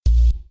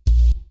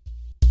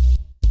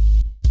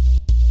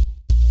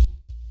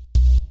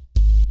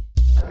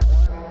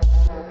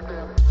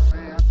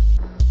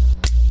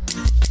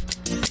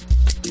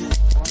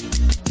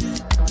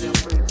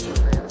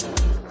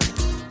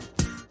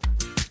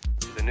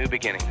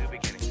beginning.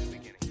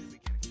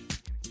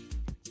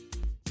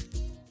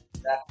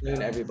 Good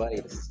afternoon, everybody.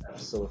 This is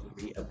episode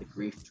 3 of the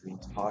Grief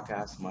Dreams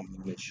podcast. My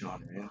name is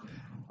Sean Rin,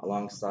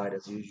 alongside,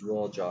 as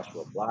usual,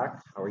 Joshua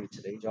Black. How are you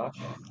today, Josh?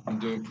 I'm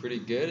doing pretty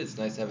good. It's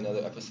nice to have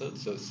another episode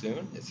so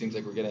soon. It seems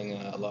like we're getting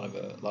a lot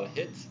of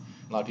hits,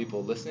 a lot of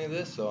people listening to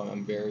this. So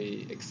I'm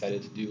very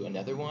excited to do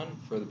another one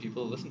for the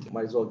people to listen to.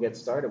 Might as well get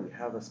started. We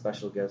have a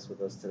special guest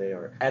with us today,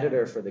 our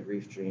editor for the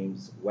Grief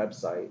Dreams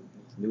website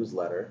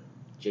newsletter,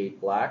 Jade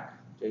Black.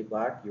 Jade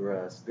Black,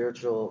 you're a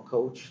spiritual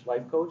coach,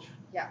 life coach.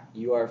 Yeah.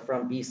 You are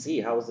from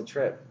BC. How was the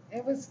trip?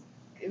 It was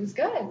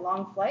good.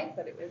 Long flight,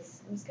 but it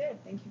was good.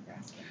 Thank you for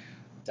asking.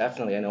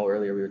 Definitely. I know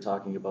earlier we were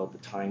talking about the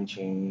time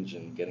change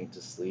and getting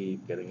to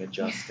sleep, getting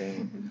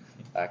adjusting.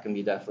 That can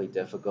be definitely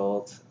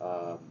difficult.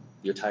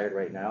 You're tired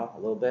right now, a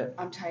little bit?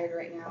 I'm tired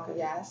right now. Okay.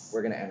 Yes.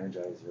 We're going to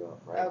energize you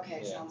up, right?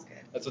 Okay, Yeah. sounds good.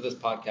 That's what this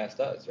podcast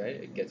does, right?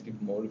 It gets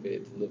people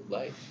motivated to live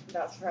life.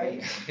 That's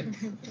right.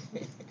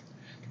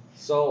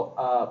 So,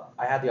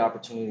 I had the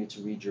opportunity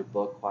to read your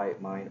book,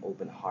 Quiet Mind,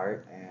 Open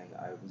Heart, and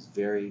I was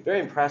very, very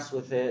impressed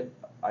with it.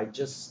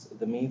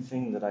 The main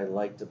thing that I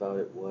liked about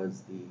it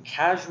was the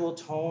casual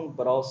tone,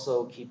 but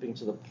also keeping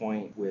to the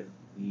point with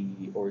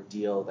the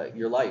ordeal that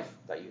your life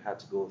that you had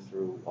to go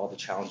through, all the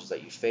challenges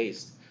that you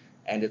faced.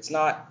 And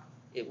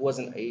it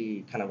wasn't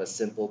a kind of a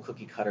simple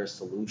cookie cutter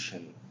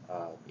solution.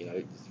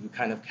 You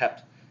kind of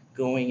kept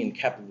going and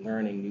kept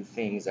learning new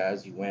things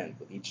as you went.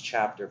 With each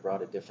chapter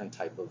brought a different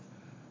type of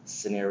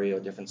scenario, a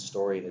different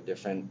story, and a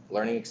different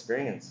learning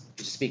experience.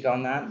 Could you speak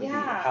on that? Maybe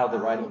Yeah, how the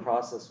writing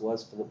process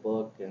was for the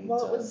book and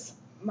Well, it was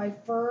my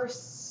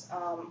first.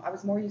 I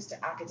was more used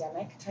to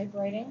academic type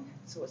writing,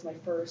 so it was my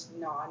first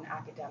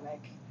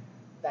non-academic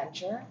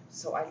venture.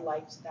 So I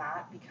liked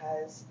that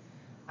because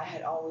I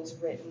had always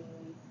written,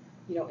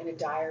 in a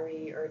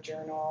diary or a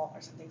journal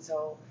or something.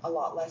 So a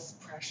lot less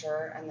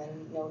pressure, and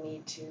then no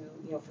need to,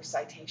 for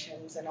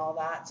citations and all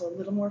that. So a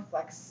little more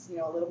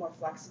a little more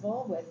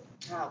flexible with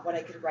what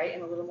I could write,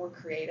 and a little more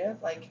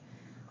creative. Like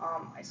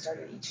I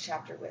started each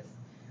chapter with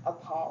a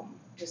poem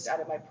just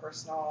out of my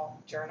personal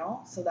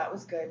journal. So that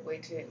was a good way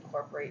to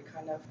incorporate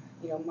kind of,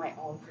 my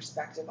own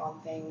perspective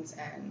on things.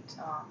 And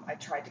I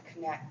tried to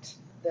connect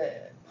the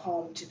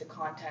poem to the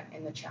content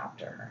in the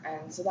chapter.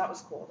 And so that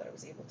was cool that I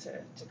was able to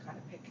kind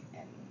of pick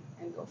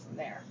and go from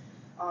there.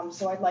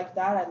 So I liked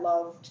that. I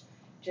loved,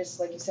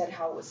 just like you said,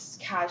 how it was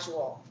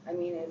casual. I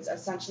mean, it's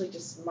essentially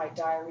just my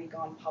diary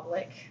gone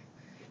public.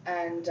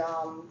 And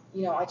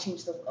I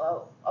changed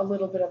a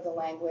little bit of the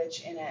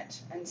language in it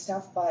and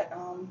stuff, but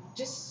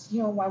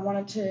I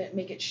wanted to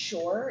make it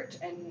short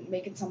and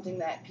make it something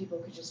that people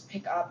could just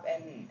pick up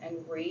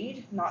and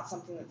read, not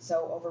something that's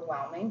so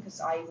overwhelming, because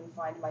I even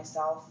find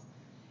myself,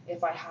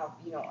 if I have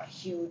a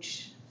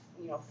huge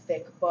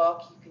thick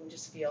book, you can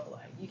just feel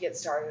like you get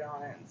started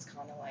on it and it's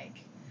kind of like,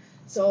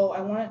 so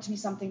I want it to be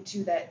something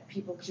too that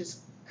people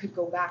could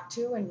go back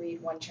to and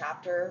read one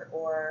chapter,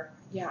 or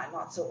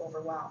not so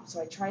overwhelmed.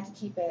 So I tried to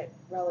keep it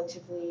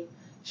relatively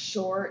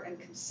short and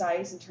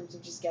concise in terms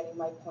of just getting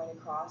my point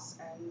across.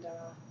 And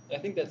I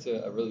think that's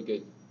a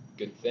really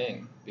good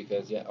thing,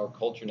 because our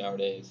culture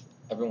nowadays,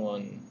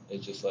 everyone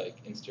is just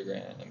like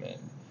Instagram and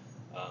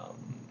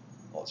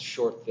all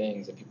short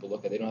things that people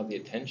look at. They don't have the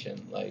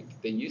attention like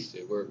they used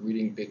to, where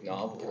reading big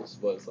novels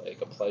was like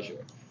a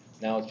pleasure.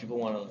 Now it's people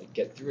want to like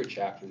get through a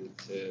chapter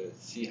to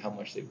see how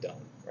much they've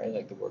done, right?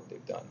 Like the work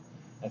they've done.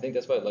 I think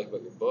that's what I like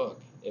about your book,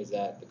 is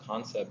that the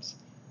concepts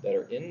that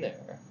are in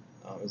there,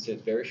 it's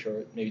very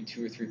short, maybe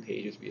 2 or 3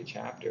 pages be a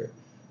chapter,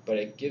 but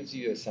it gives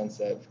you a sense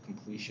of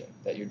completion,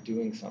 that you're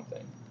doing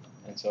something.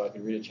 And so I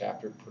could read a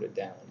chapter, put it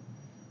down,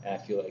 and I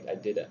feel like I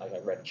did it, like I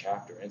read a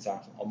chapter, and it's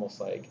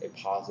almost like a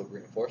positive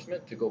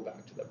reinforcement to go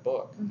back to that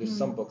book. Mm-hmm. There's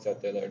some books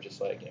out there that are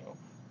just like,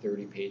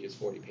 30 pages,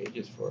 40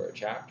 pages for a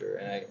chapter,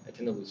 and I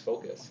tend to lose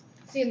focus.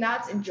 See, and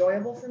that's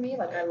enjoyable for me.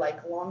 Like I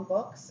like long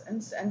books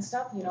and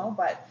stuff,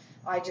 but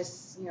I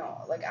just,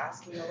 like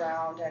asking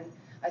around. And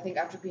I think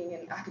after being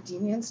in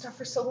academia and stuff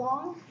for so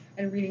long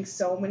and reading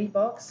so many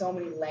books, so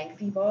many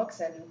lengthy books,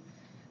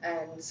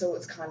 and so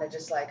it's kind of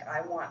just like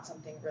I want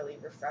something really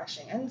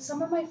refreshing. And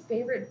some of my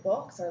favorite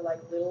books are like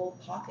little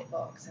pocket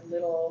books and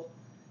little,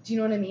 do you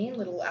know what I mean?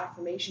 Little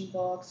affirmation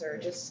books, or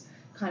just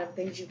kind of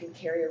things you can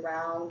carry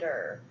around,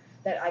 or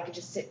that I could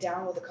just sit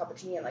down with a cup of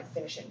tea and like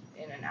finish it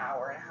in an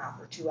hour and a half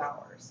or 2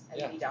 hours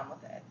and be done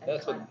with it. And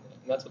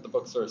that's what the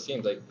book sort of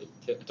seems like.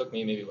 It took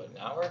me maybe an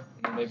hour,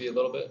 maybe a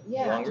little bit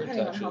longer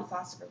depending to actually. On how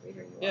fast of a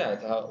reader you are.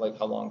 Yeah,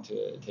 how long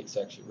it takes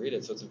to actually read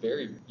it. So it's a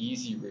very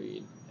easy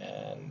read,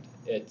 and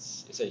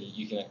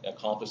you can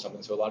accomplish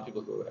something. So a lot of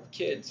people who have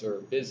kids or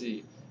are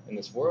busy in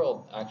this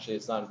world, actually,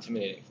 it's not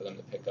intimidating for them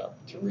to pick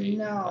up to read.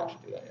 No. And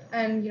actually do that. Yeah.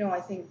 And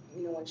I think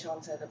when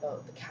Sean said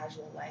about the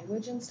casual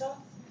language and stuff,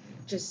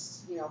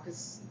 just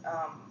because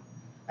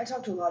I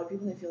talk to a lot of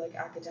people and they feel like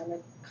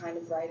academic kind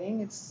of writing,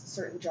 it's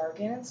certain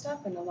jargon and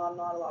stuff, and not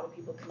a lot of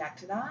people connect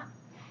to that.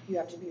 You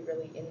have to be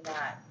really in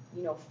that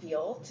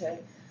field to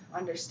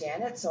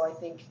understand it. So I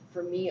think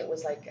for me it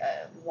was like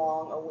a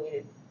long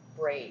awaited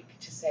break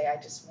to say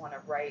I just want to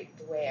write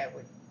the way I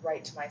would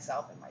write to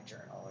myself in my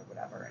journal or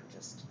whatever and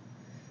just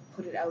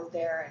put it out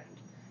there.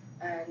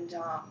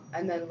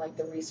 And then like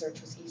the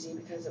research was easy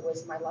because it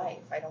was my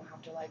life. I don't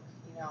have to like,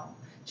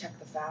 check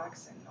the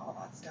facts and all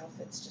that stuff.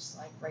 It's just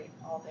like right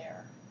all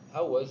there.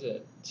 How was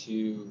it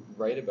to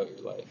write about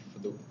your life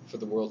for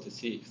the world to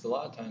see? Because a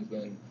lot of times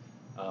when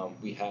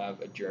we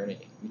have a journey,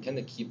 we tend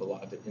to keep a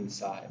lot of it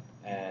inside.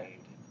 And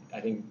I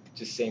think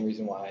just same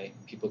reason why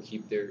people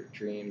keep their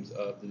dreams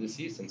of the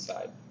deceased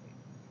inside,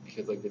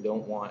 because like they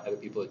don't want other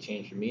people to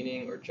change their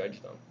meaning or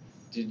judge them.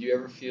 Did you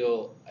ever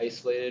feel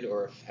isolated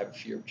or have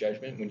fear of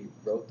judgment when you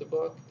wrote the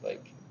book,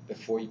 like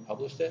before you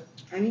published it?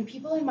 I mean,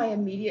 people in my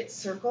immediate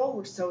circle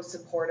were so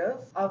supportive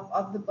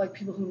of the like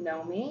people who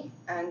know me,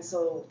 and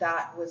so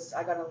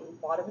I got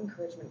a lot of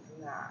encouragement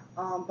from that.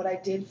 But I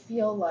did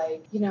feel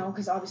like,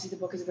 because obviously the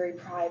book is very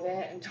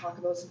private and talk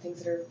about some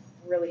things that are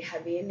really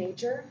heavy in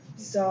nature.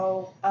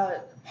 So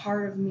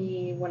part of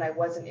me, when I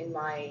wasn't in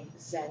my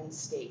Zen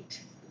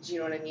state, do you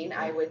know what I mean?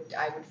 I would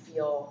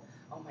feel,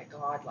 oh my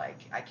God, like,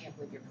 I can't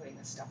believe you're putting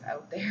this stuff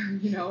out there,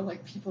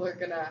 like people are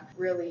gonna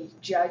really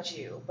judge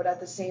you. But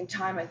at the same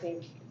time, I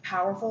think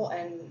powerful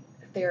and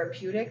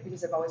therapeutic,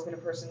 because I've always been a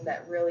person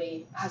that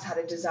really has had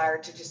a desire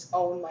to just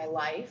own my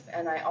life.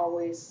 And I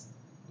always,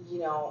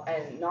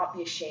 and not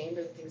be ashamed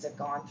of the things I've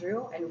gone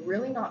through, and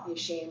really not be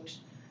ashamed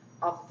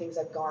of the things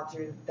I've gone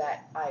through,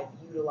 that I've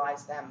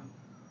utilized them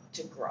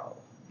to grow.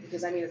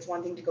 Because I mean, it's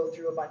one thing to go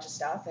through a bunch of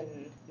stuff and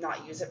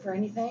not use it for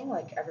anything.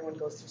 Like everyone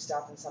goes through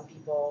stuff, and some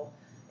people,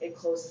 it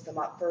closes them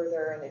up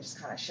further and they just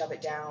kind of shove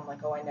it down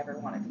like, oh, I never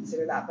want to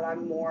consider that. But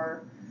I'm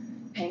more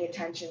paying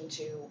attention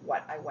to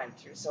what I went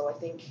through. So I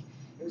think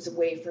it was a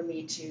way for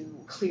me to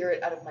clear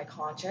it out of my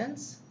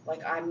conscience.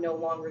 Like I'm no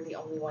longer the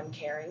only one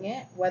carrying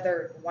it.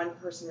 Whether one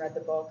person read the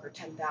book or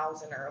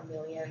 10,000 or a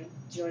million,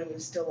 do you know what I mean?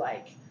 It's still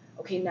like,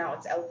 okay, now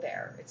it's out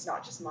there. It's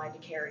not just mine to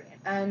carry it.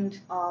 And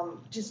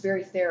just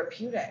very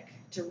therapeutic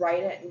to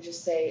write it and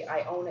just say,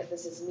 I own it,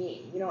 this is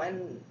me.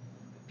 And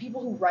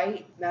people who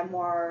write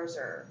memoirs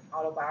or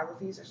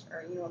autobiographies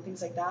or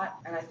things like that,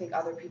 and I think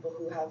other people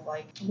who have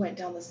like went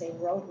down the same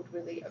road would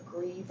really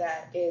agree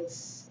that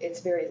it's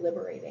very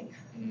liberating,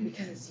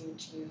 because you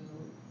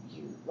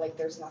like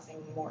there's nothing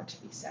more to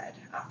be said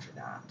after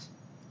that.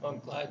 Well,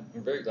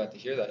 I'm very glad to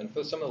hear that. And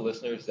for some of the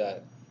listeners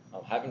that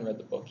haven't read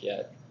the book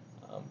yet,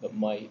 but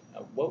might,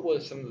 what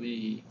was some of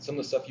the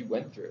stuff you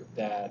went through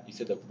that you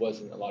said that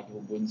wasn't a lot of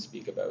people wouldn't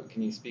speak about?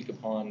 Can you speak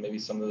upon maybe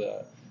some of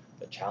the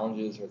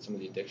challenges or some of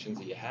the addictions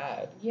that you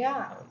had?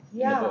 Yeah. In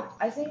the book?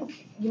 I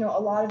think, a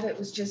lot of it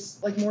was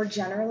just like more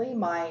generally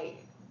my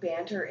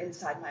banter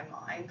inside my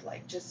mind,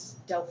 like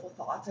just doubtful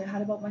thoughts I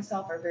had about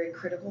myself, or very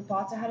critical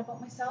thoughts I had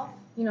about myself,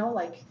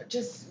 like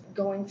just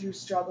going through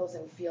struggles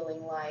and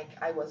feeling like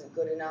I wasn't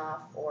good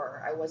enough,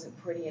 or I wasn't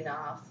pretty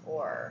enough,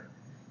 or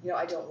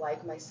I don't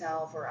like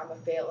myself, or I'm a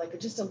fail, like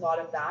just a lot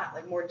of that,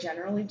 like more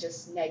generally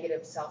just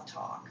negative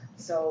self-talk.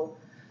 So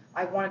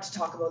I wanted to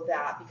talk about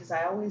that because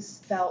I always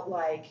felt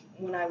like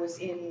when I was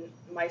in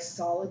my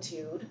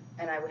solitude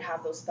and I would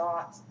have those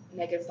thoughts,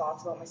 negative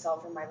thoughts about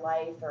myself or my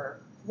life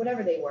or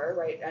whatever they were,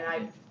 right? And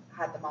I've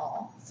had them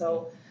all.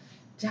 So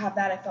to have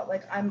that, I felt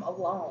like I'm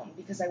alone,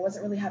 because I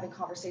wasn't really having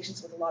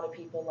conversations with a lot of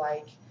people.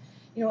 Like,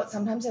 what,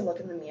 sometimes I look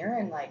in the mirror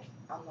and like,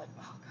 I'm like,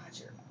 oh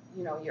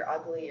God, you're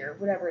ugly or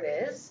whatever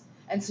it is.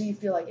 And so you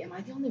feel like, am I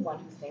the only one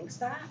who thinks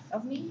that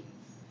of me?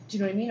 Do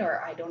you know what I mean?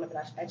 Or I don't have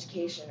enough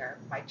education, or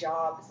my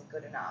job isn't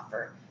good enough,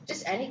 or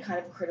just any kind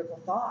of critical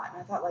thought.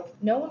 And I thought, like,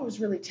 no one was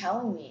really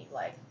telling me,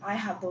 like, I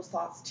have those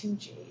thoughts too,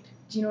 Jade.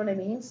 Do you know what I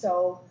mean?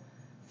 So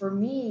for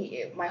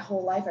me, my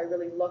whole life, I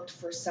really looked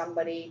for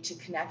somebody to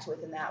connect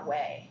with in that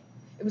way.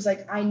 It was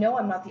like, I know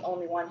I'm not the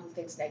only one who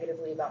thinks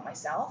negatively about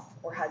myself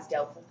or has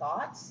doubtful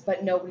thoughts,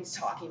 but nobody's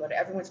talking about it.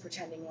 Everyone's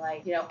pretending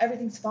like,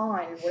 everything's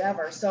fine and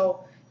whatever.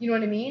 So, you know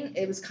what I mean?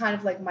 It was kind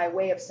of like my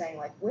way of saying,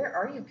 like, where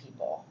are you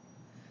people?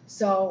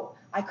 So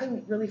I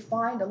couldn't really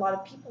find a lot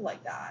of people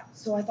like that.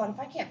 So I thought, if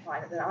I can't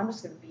find it, then I'm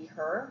just going to be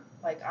her.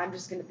 Like, I'm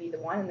just going to be the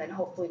one. And then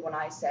hopefully when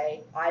I say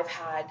I've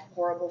had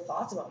horrible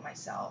thoughts about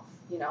myself,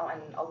 and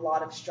a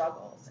lot of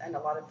struggles and a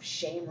lot of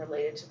shame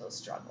related to those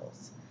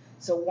struggles.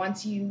 So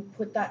once you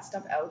put that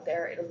stuff out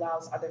there, it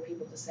allows other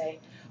people to say,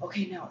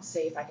 okay, now it's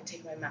safe. I can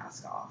take my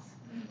mask off.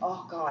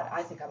 Oh God,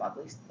 I think I'm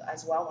ugly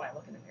as well when I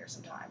look in the mirror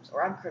sometimes,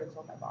 or I'm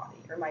critical of my body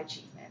or my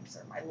achievements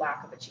or my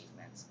lack of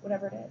achievements,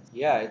 whatever it is.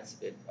 Yeah,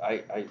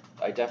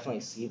 I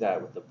definitely see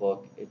that with the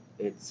book.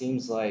 It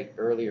seems like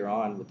earlier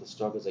on with the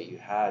struggles that you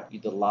had,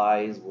 the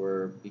lies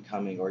were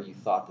becoming, or you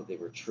thought that they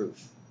were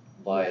truth,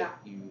 but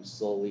you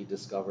slowly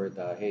discovered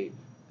that, hey,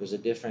 there's a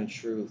different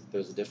truth,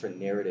 there's a different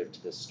narrative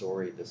to this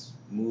story, this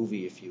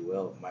movie, if you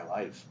will, of my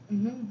life.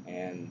 Mm-hmm.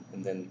 And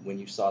then when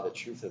you saw the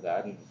truth of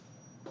that, and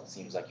it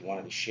seems like you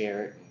wanted to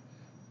share it and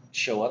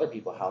show other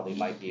people how they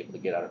might be able to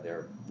get out of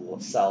their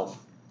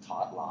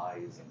self-taught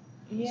lies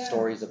and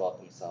stories about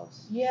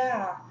themselves.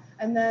 Yeah,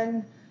 and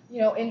then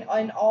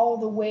in all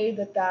the way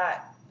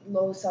that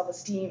low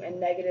self-esteem and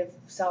negative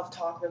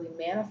self-talk really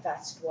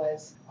manifest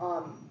was,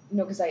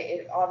 because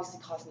it obviously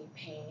caused me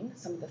pain,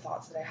 some of the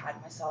thoughts that I had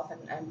in myself,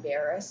 and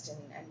embarrassed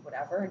and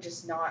whatever, and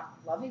just not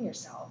loving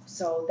yourself.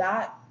 So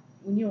that,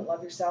 when you don't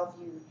love yourself,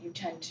 you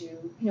tend to,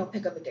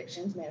 pick up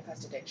addictions,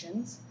 manifest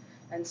addictions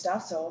and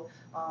stuff. So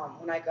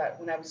when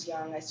I was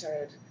young, I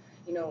started,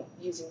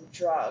 using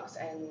drugs,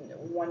 and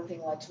one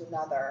thing led to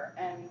another,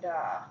 and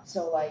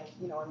so like,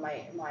 in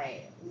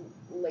my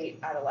late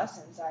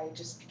adolescence, I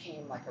just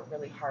became like a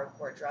really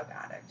hardcore drug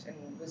addict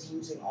and was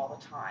using all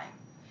the time.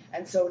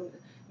 And so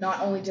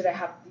not only did I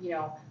have,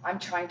 I'm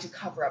trying to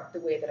cover up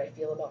the way that I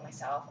feel about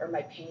myself, or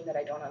my pain that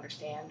I don't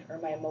understand, or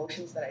my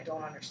emotions that I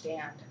don't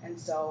understand. And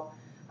so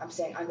I'm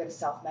saying I'm going to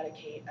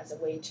self-medicate as a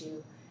way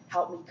to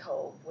help me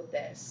cope with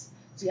this.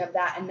 So you have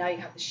that, and now you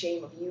have the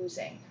shame of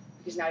using,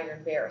 because now you're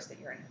embarrassed that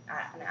you're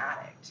an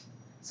addict.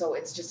 So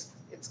it's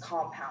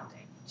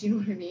compounding. Do you know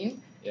what I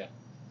mean? Yeah.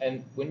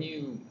 And when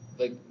you,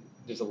 like,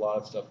 there's a lot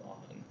of stuff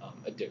on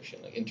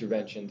addiction, like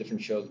intervention,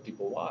 different shows that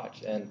people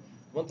watch. And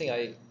one thing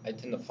I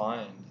tend to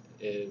find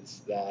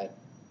is that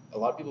a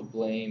lot of people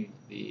blame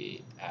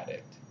the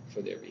addict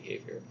for their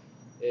behavior.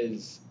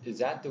 Is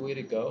that the way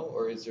to go,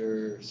 or is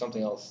there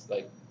something else,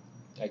 like,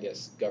 I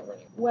guess,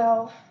 governing?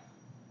 Well,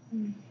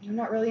 I'm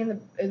not really in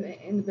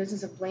the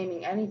business of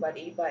blaming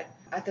anybody, but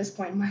at this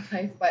point in my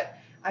life, but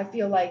I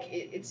feel like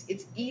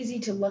it's easy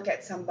to look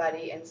at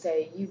somebody and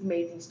say you've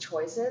made these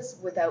choices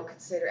without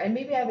consider. And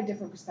maybe I have a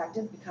different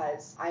perspective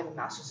because I have a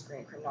master's degree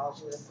in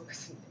criminology with a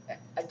focus in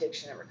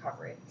addiction and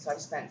recovery. So I've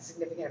spent a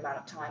significant amount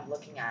of time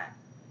looking at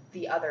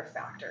the other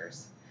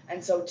factors.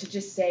 And so to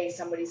just say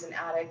somebody's an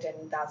addict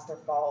and that's their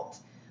fault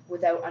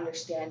without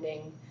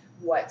understanding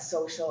what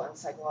social and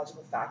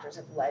psychological factors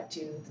have led to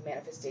the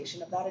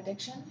manifestation of that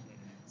addiction.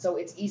 So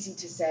it's easy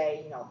to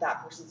say,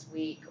 that person's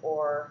weak,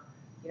 or,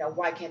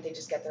 why can't they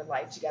just get their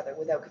life together,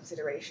 without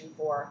consideration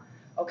for,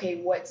 okay,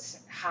 what's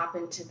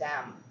happened to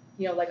them?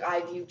 Like,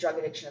 I view drug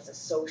addiction as a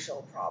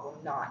social problem,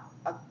 not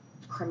a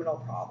criminal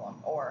problem,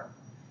 or,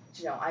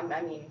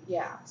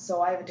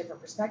 so I have a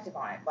different perspective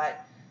on it, but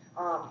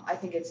I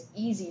think it's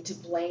easy to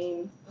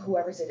blame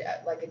whoever's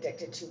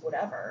addicted to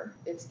whatever.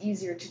 It's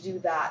easier to do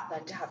that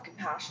than to have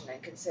compassion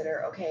and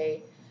consider,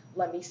 okay,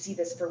 let me see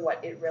this for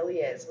what it really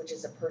is, which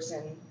is a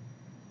person.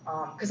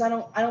 Because I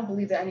don't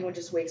believe that anyone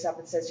just wakes up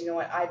and says, you know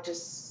what,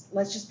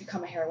 let's just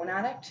become a heroin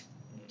addict.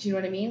 Do you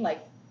know what I mean? Like,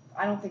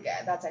 I don't think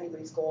that's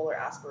anybody's goal or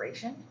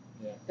aspiration.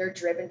 Yeah. They're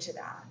driven to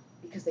that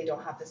because they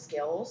don't have the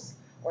skills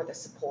or the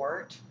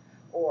support,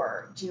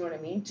 or, do you know what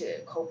I mean, to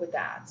cope with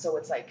that. So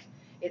it's like,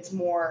 it's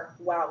more,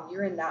 wow,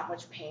 you're in that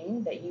much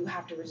pain that you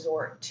have to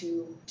resort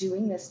to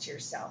doing this to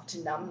yourself to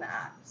numb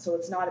that. So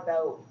it's not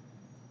about,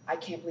 I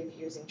can't believe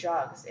you're using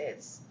drugs.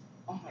 It's,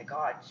 oh my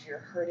God, you're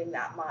hurting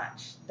that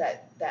much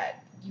that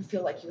you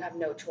feel like you have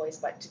no choice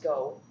but to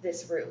go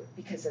this route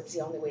because it's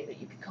the only way that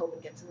you can cope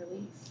and get some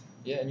relief.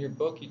 Yeah, in your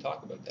book you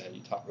talk about that.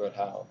 You talk about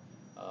how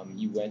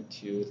you went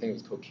to, I think it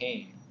was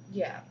cocaine,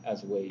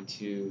 as a way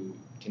to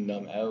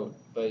numb out.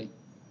 But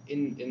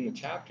in the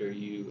chapter,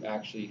 you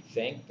actually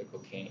thank the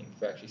cocaine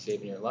for actually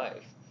saving your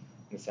life,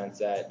 in the sense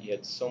that you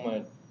had so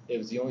much. It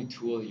was the only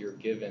tool that you were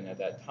given at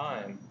that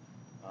time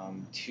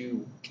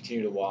to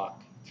continue to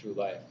walk through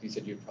life. You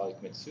said you'd probably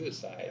commit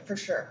suicide. For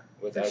sure.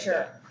 Without For sure.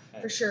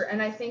 that. For sure.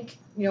 And I think,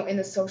 in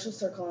the social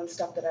circle and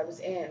stuff that I was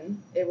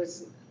in, it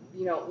was,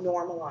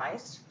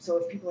 normalized. So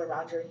if people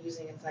around you are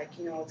using, it's like,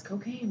 it's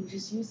cocaine, we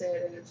just use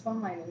it and it's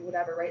fine and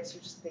whatever, right? So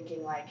you're just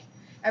thinking like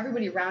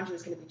everybody around you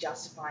is going to be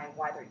justifying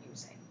why they're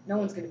using. No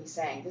one's going to be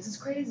saying, this is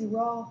crazy,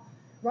 we're all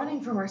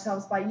running from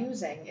ourselves by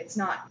using. It's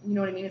not, you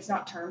know what I mean? It's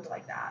not termed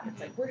like that. It's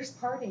like, we're just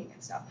partying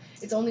and stuff.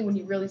 It's only when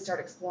you really start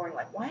exploring,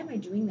 like, why am I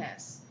doing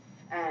this?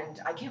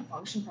 And I can't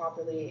function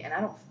properly and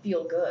I don't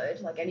feel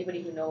good. Like,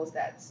 anybody who knows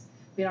that's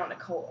been on a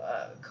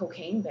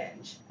cocaine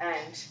binge,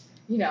 and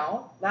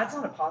that's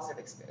not a positive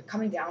experience.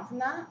 Coming down from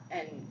that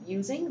and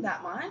using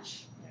that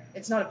much,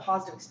 it's not a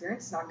positive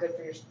experience. It's not good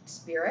for your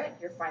spirit,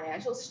 your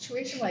financial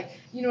situation, like,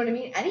 you know what I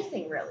mean?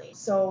 Anything really.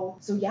 So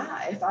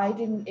yeah, if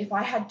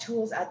I had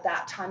tools at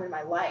that time in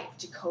my life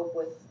to cope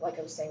with, like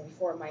I was saying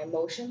before, my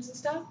emotions and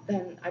stuff,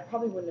 then I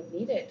probably wouldn't have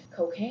needed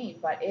cocaine,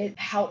 but it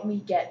helped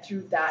me get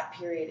through that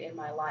period in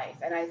my life.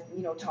 And I,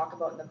 talk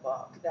about in the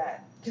book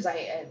that, because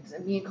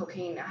me and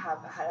cocaine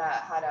have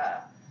had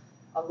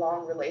a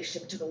long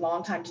relationship. It took a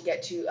long time to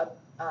get to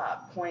a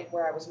point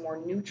where I was more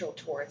neutral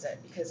towards it,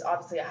 because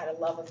obviously I had a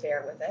love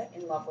affair with it,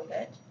 in love with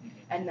it.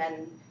 And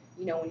then,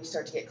 when you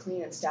start to get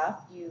clean and stuff,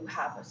 you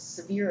have a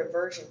severe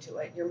aversion to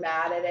it. You're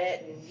mad at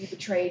it, and you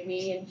betrayed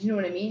me, and you know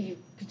what I mean? You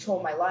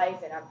control my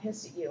life, and I'm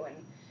pissed at you,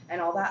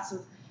 and all that. So,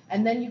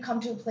 and then you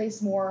come to a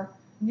place more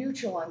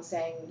neutral and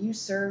saying, you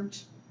served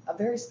a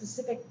very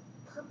specific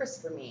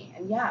purpose for me.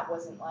 And yeah, it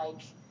wasn't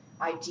like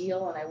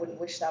ideal, and I wouldn't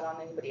wish that on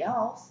anybody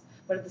else.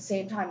 But at the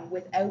same time,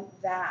 without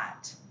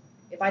that,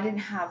 if I didn't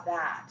have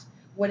that,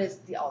 what is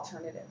the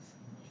alternative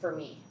for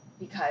me?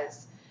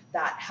 Because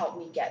that helped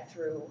me get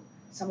through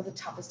some of the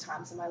toughest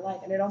times in my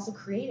life, and it also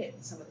created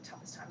some of the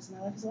toughest times in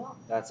my life as well.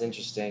 That's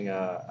interesting.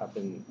 I've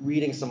been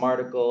reading some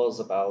articles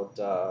about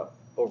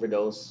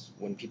overdose,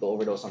 when people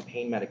overdose on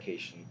pain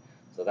medication.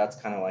 So that's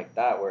kind of like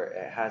that, where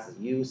it has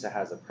a use, it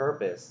has a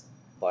purpose,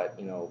 but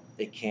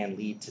it can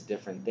lead to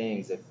different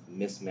things if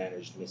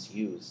mismanaged,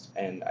 misused.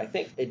 And I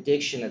think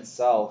addiction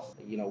itself,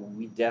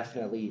 we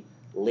definitely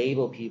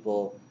label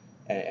people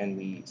and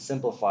we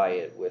simplify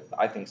it with,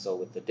 I think so,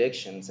 with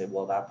addiction, and say,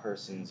 well, that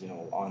person's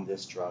on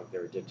this drug,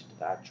 they're addicted to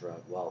that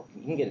drug. Well,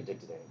 you can get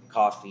addicted to anything.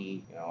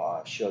 Coffee,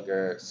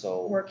 sugar.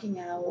 So Working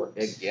out,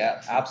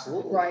 yeah,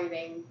 absolutely.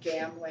 writing,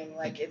 gambling,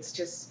 like it's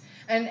just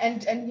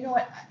and you know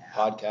what?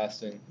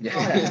 Podcasting.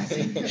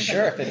 Podcasting.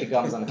 Sure, if it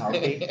becomes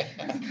unhealthy.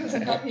 Because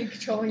of how you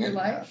controlling your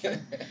life,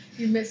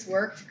 you miss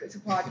work to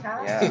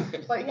podcast. Yeah.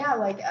 But yeah,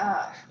 like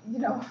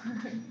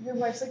your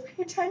wife's like,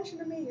 pay attention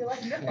to me. You're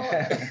like,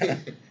 no,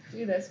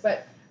 do this.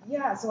 But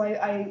yeah, so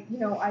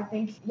I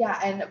think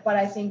but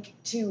I think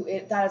too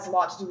that has a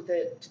lot to do with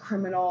the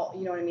criminal.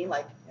 You know what I mean?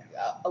 Like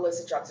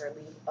illicit drugs are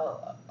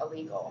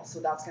illegal, so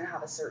that's going to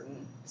have a certain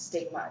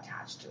stigma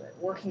attached to it.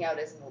 Working out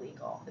isn't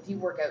illegal. If you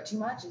work out too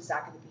much, is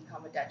that going to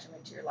become a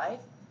detriment to your life?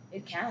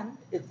 It can.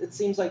 It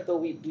seems like though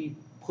we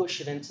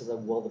push it into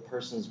the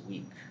person's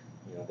weak.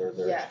 Their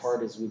Yes.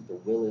 heart is weak, their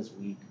will is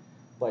weak,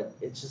 but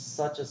it's just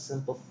such a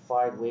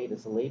simplified way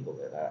to label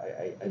it.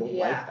 I don't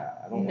like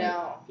that. I don't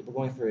like people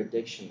going through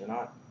addiction. They're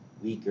not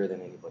weaker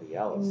than anybody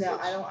else. No,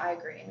 I don't. I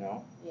agree.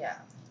 Yeah.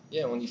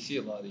 Yeah, when you see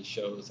a lot of these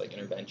shows like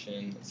Intervention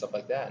and stuff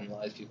like that, and a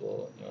lot of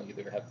people,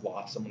 either have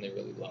lost someone they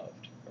really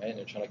loved, right? And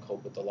they're trying to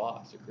cope with the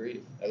loss or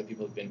grief. Other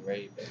people have been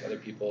raped, and other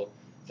people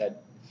have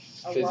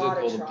had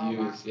physical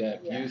abuse,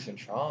 abuse and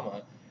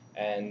trauma.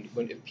 And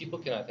if people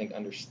can, I think,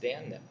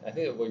 understand that, I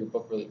think that what your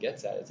book really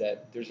gets at is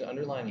that there's an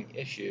underlying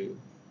issue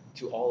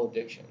to all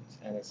addictions,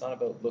 and it's not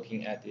about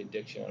looking at the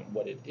addiction and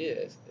what it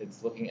is,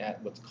 it's looking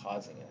at what's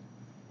causing it.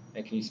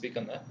 And can you speak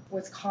on that?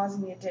 What's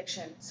causing the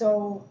addiction?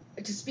 So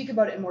to speak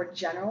about it in more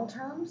general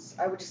terms,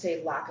 I would just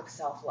say lack of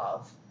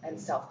self-love and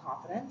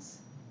self-confidence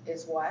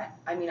is what.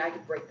 I mean, I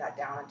could break that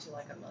down into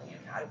like a million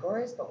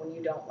categories, but when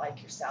you don't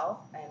like yourself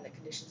and the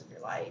conditions of your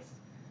life,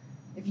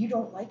 if you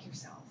don't like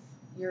yourself,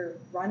 you're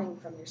running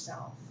from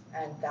yourself,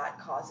 and that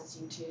causes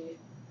you to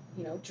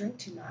drink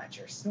too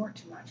much or snort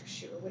too much or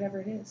shoot or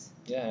whatever it is.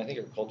 Yeah, and I think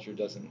our culture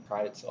doesn't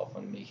pride itself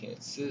on making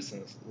its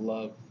citizens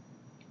love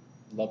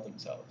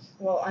themselves.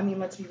 Well, I mean,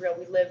 let's be real.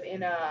 We live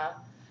in a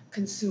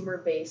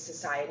consumer-based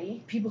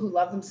society. People who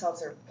love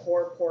themselves are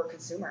poor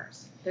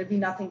consumers. There'd be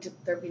nothing to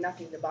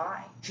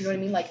buy. Do you know what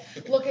I mean? Like,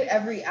 look at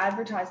every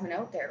advertisement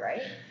out there,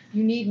 right?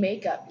 You need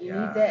makeup. You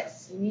need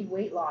this. You need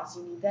weight loss.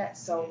 You need this.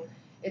 So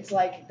it's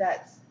like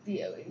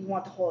you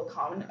want the whole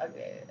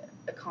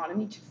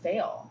economy to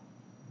fail.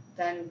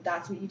 Then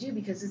that's what you do,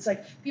 because it's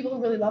like people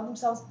who really love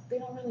themselves, they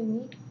don't really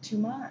need too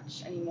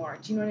much anymore.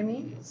 Do you know what I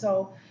mean?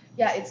 So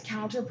yeah, it's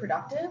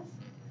counterproductive,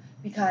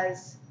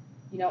 because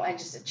and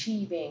just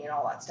achieving and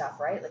all that stuff,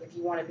 right? Like if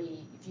you want to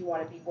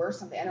be worth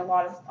something, and a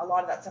lot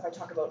of that stuff I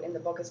talk about in the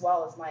book as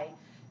well, is my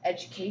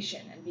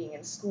education and being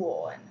in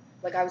school. And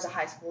like I was a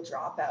high school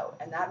dropout,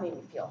 and that made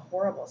me feel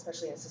horrible,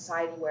 especially in a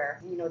society where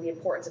the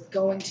importance of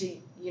going to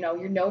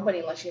you're nobody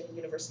unless you have a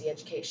university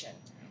education.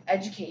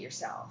 Educate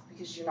yourself,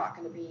 because you're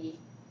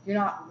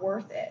not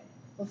worth it.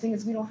 Well, the thing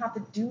is, we don't have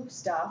to do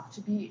stuff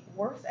to be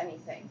worth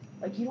anything.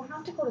 Like, you don't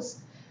have to go to.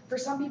 For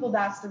some people,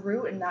 that's the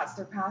route and that's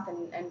their path,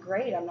 and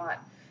great. I'm not,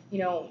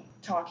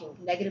 talking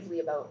negatively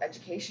about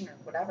education or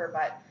whatever,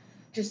 but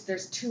just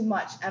there's too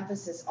much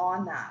emphasis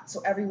on that.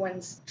 So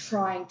everyone's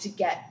trying to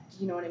get,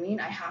 you know what I mean?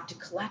 I have to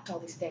collect all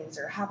these things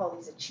or have all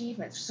these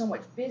achievements. So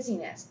much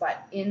busyness,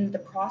 but in the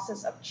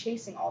process of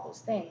chasing all those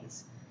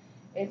things,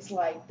 it's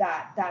like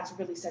that's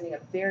really sending a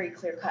very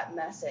clear-cut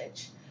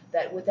message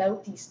that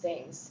without these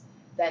things,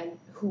 then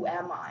who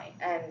am I?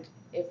 And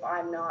if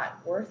I'm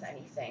not worth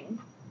anything,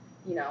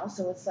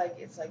 so it's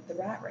like the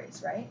rat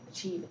race, right?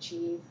 Achieve,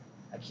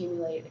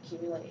 accumulate.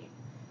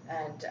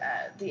 And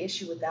the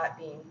issue with that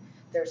being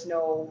there's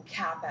no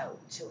cap out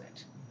to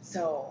it.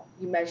 So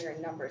you measure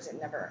in numbers, it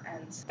never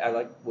ends. I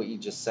like what you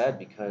just said,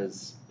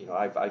 because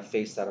I've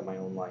faced that in my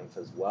own life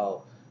as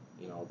well.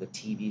 The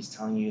TV's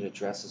telling you to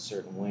dress a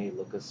certain way,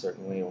 look a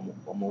certain way.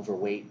 I'm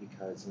overweight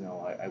because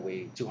I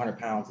weigh 200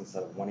 pounds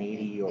instead of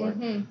 180, or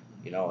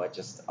I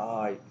just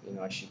I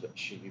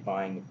should be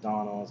buying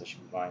McDonald's. I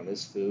should be buying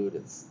this food.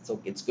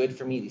 It's good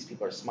for me. These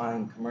people are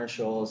smiling in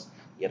commercials.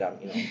 Yet I'm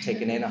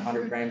taking in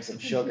 100 grams of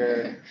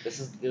sugar.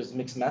 There's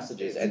mixed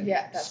messages, and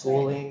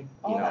schooling.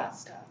 Right. All that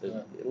stuff.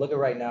 Look at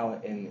right now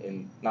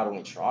in not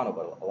only Toronto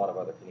but a lot of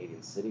other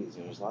Canadian cities.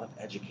 There's a lot of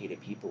educated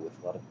people with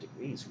a lot of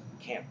degrees who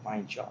can't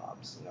find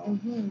jobs.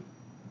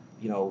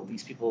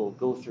 These people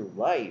go through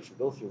life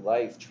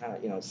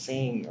trying to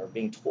saying or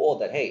being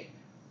told that, hey,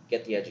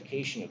 get the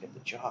education and get the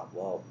job.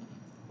 Well,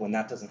 when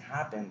that doesn't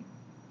happen,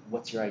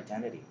 what's your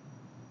identity?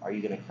 Are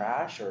you going to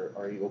crash, or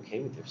are you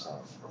okay with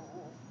yourself?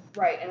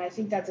 Right, and I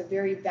think that's a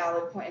very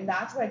valid point, and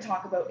that's what I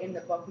talk about in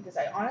the book because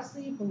I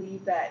honestly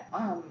believe that,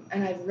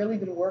 and I've really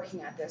been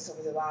working at this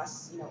over the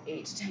last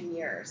 8 to 10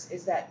 years,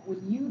 is that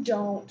when you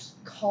don't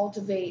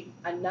cultivate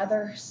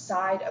another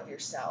side of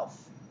yourself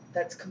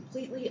that's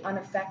completely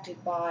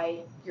unaffected by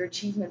your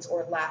achievements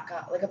or lack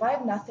of, like if I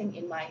have nothing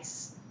in my,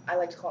 I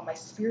like to call it my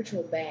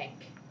spiritual bank,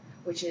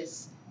 which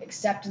is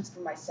acceptance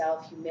for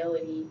myself,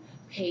 humility,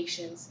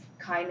 patience,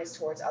 kindness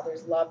towards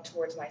others, love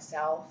towards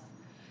myself,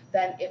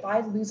 then if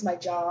I lose my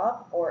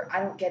job or I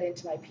don't get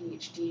into my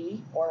PhD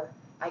or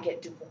I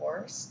get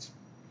divorced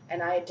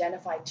and I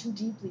identify too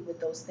deeply with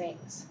those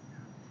things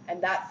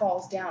and that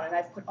falls down and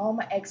I've put all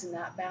my eggs in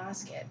that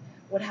basket,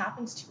 what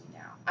happens to me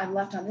now? I'm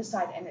left on this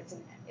side and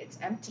it's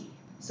empty.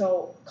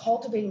 So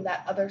cultivating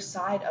that other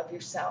side of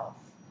yourself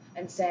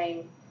and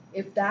saying,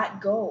 if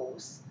that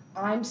goes,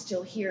 I'm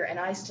still here and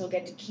I still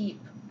get to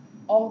keep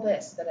all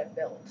this that I've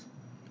built.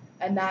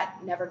 And that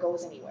never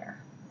goes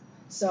anywhere.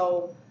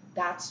 So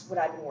that's what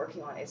I've been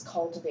working on is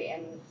cultivate,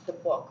 and the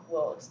book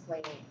will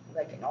explain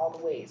like in all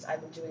the ways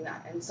I've been doing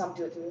that. And some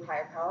do it through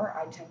higher power.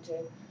 I tend to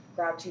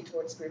gravitate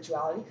towards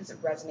spirituality because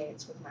it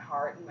resonates with my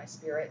heart and my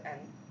spirit and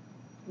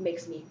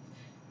makes me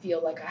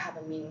feel like I have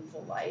a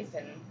meaningful life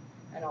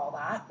and all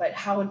that. But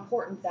how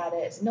important that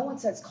is. No one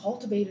says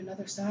cultivate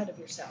another side of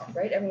yourself,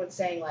 right? Everyone's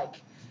saying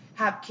like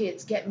have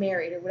kids, get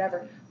married or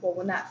whatever. Well,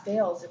 when that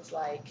fails, it's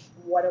like,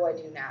 what do I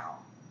do now?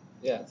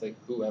 Yeah, it's like,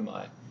 who am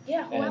I?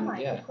 Yeah, who am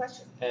I? Good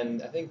question.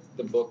 And I think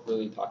the book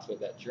really talks about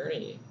that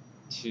journey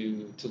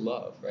to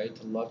love, right?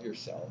 To love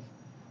yourself.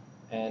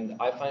 And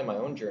I find my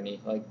own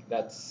journey, like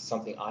that's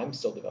something I'm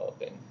still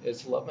developing,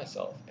 is to love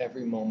myself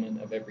every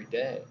moment of every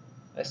day.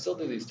 I still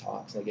do these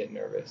talks and I get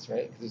nervous,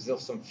 right? Because there's still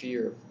some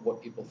fear of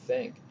what people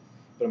think.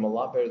 But I'm a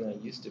lot better than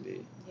I used to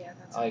be. Yeah,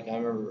 that's like I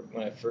remember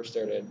when I first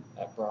started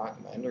at Brock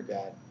in my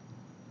undergrad,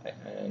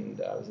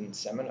 and I was in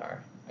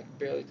seminar. I could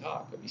barely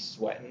talk. I'd be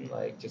sweating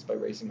like just by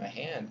raising my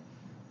hand.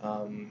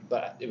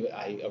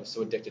 I was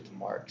so addicted to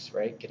marks,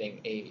 right?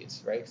 Getting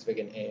A's, right? Because if I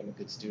get an A, I'm a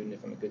good student.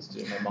 If I'm a good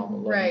student, my mom will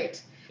love me.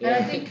 Right. Yeah.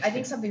 And I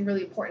think something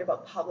really important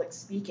about public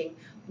speaking.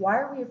 Why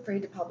are we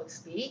afraid to public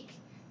speak?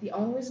 The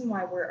only reason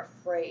why we're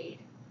afraid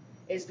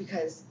is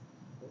because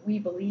we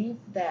believe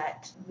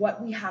that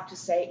what we have to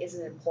say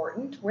isn't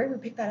important. Where do we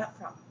pick that up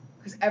from?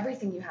 Because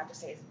everything you have to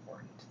say is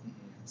important.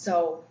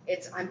 So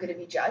I'm going to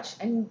be judged,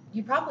 and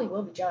you probably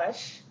will be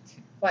judged,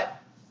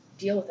 but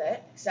deal with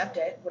it, accept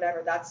it,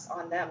 whatever. That's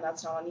on them.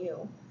 That's not on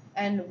you.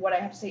 And what I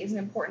have to say isn't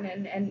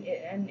important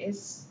and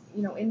is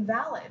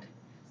invalid.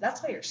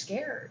 That's why you're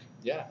scared.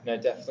 Yeah, and I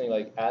definitely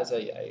like as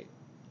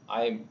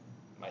I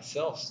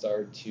myself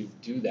started to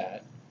do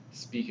that,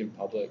 speak in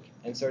public,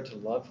 and started to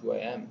love who I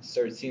am.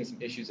 Started seeing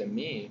some issues in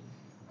me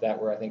that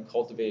were I think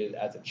cultivated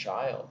as a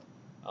child,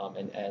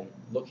 and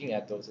looking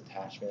at those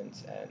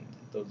attachments and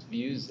those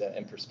views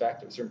and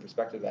perspectives, certain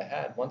perspectives I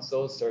had. Once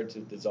those started to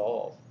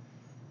dissolve,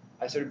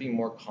 I started being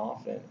more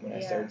confident when I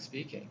started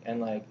speaking. And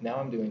like now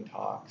I'm doing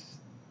talks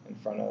in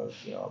front of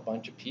a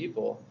bunch of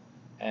people,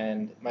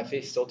 and my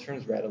face still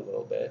turns red a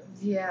little bit.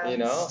 Yeah,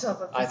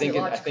 still I think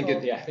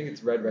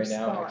it's red right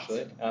now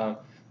actually.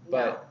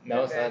 But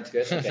no, it's not. It's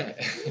good.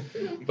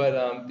 Okay.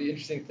 But the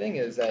interesting thing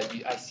is that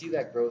I see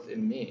that growth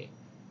in me,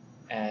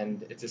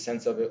 and it's a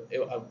sense of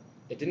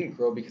it didn't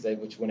grow because I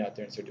went out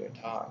there and started doing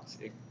talks.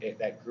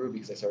 That grew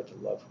because I started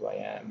to love who I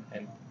am,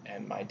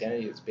 and my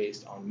identity is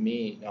based on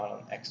me, not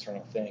on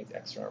external things,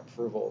 external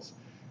approvals,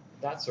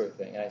 that sort of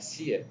thing. And I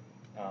see it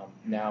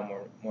now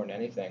more than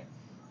anything.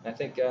 And I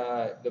think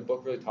the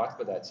book really talks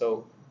about that.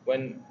 So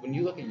when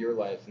you look at your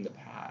life in the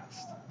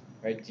past,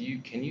 right?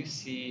 Can you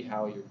see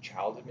how your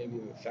childhood maybe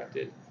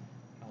affected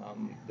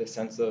the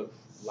sense of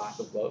lack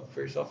of love for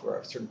yourself, or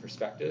a certain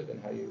perspective,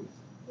 and how you?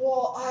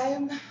 Well,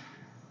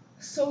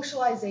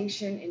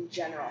 socialization in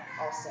general,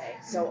 I'll say.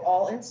 So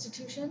all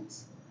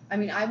institutions. I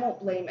mean, I won't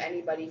blame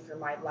anybody for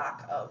my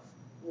lack of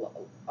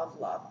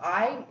love.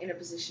 I'm in a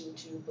position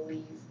to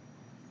believe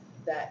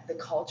that the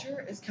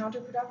culture is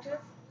counterproductive.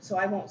 So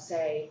I won't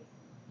say,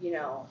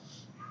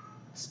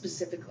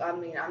 specifically. I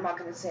mean, I'm not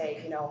going to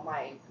say,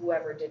 my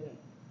whoever didn't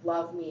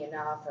love me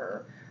enough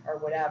or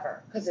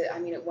whatever, because it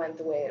went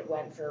the way it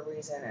went for a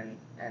reason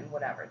and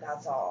whatever.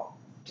 That's all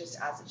just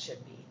as it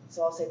should be.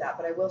 So I'll say that,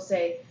 but I will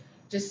say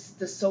just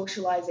the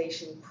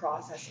socialization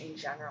process in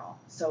general.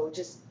 So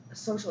just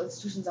social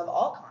institutions of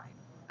all kinds.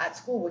 At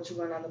school, what you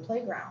learn on the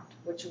playground,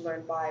 what you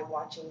learn by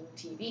watching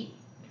TV,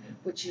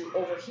 what you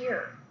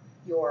overhear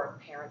your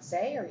parents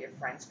say or your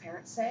friends'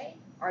 parents say.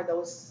 Are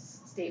those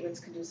statements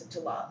conducive to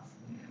love?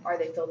 Are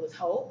they filled with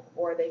hope,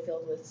 or are they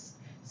filled with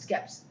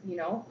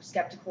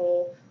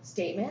skeptical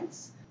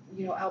statements?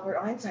 Albert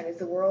Einstein, is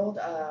the world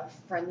a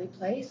friendly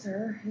place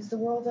or is the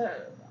world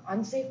a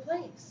unsafe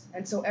place?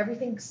 And so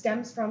everything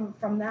stems from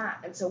that.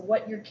 And so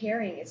what you're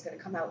carrying is going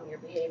to come out in your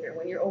behavior.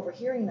 When you're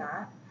overhearing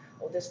that,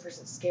 oh, this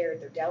person's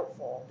scared, they're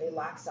doubtful, they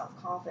lack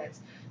self-confidence.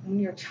 When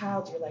you're a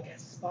child, you're like a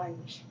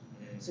sponge.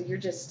 So you're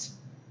just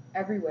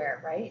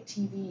everywhere, right?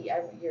 TV,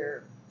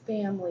 your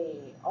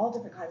family, all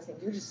different kinds of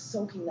things. You're just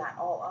soaking that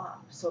all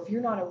up. So if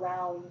you're not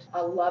around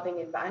a loving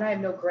environment, and I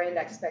have no grand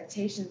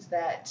expectations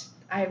that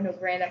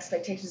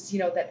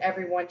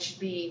everyone should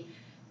be,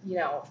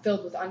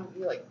 filled with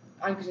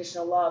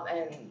unconditional love,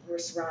 and we're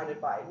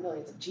surrounded by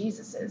millions of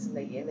Jesuses, and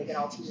they can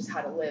all teach us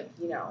how to live,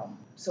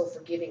 so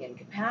forgiving and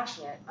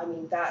compassionate. I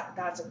mean,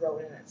 that's a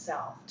road in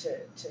itself to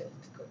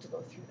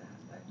go through that.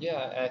 But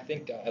Yeah, and I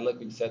think I like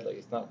what you said. Like,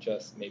 it's not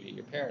just maybe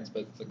your parents,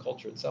 but it's the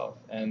culture itself.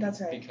 And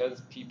that's right.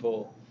 because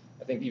people,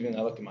 I think even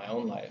I look at my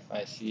own life,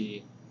 I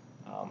see,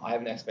 I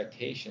have an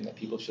expectation that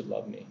people should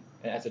love me.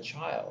 And as a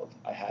child,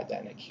 I had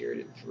that, and I carried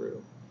it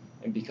through.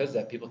 And because of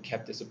that, people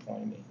kept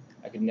disappointing me.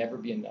 I could never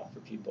be enough for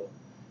people.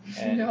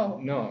 And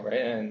No,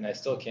 right? And I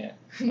still can't.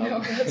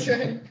 No, that's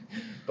right.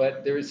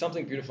 But there was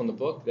something beautiful in the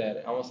book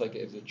that almost like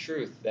it was a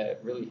truth that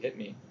really hit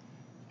me.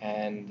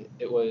 And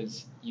it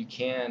was, you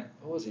can't,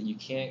 what was it? You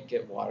can't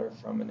get water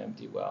from an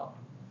empty well.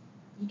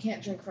 You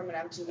can't drink from an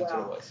empty That's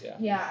well. what it was, yeah.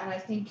 Yeah, and I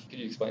think. Could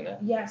you explain that?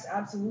 Yes,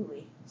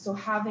 absolutely. So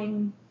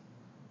having,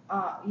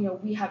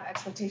 we have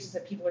expectations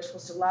that people are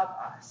supposed to love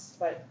us,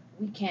 but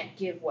we can't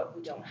give what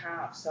we don't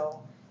have.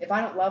 So if I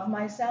don't love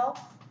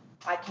myself,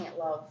 I can't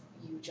love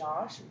you,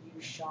 Josh, or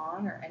you,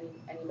 Sean, or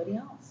anybody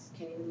else.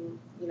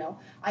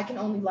 I can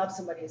only love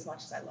somebody as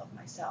much as I love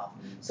myself.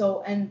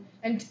 So and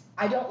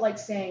I don't like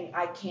saying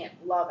I can't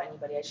love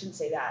anybody. I shouldn't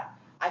say that.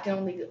 I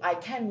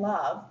can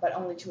love, but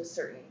only to a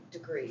certain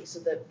degree. So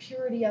the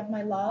purity of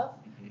my love,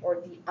 or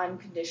the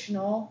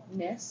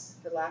unconditionalness,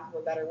 for lack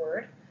of a better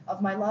word,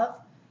 of my love,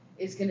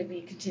 is going to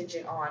be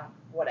contingent on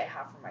what I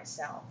have for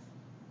myself.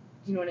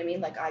 You know what I mean?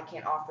 Like, I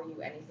can't offer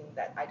you anything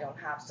that I don't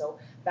have. So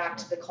back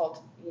to the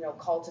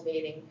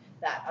cultivating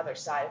that other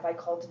side. If I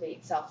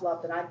cultivate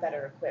self-love, then I'm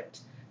better equipped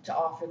to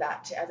offer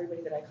that to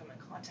everybody that I come in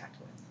contact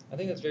with. I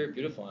think that's very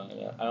beautiful, and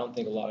I don't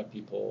think a lot of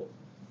people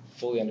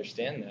fully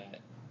understand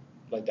that,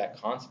 like that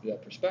concept,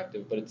 that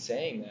perspective. But it's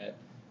saying that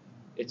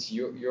it's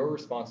your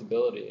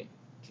responsibility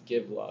to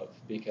give love,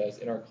 because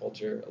in our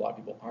culture, a lot of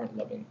people aren't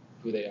loving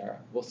who they are.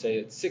 We'll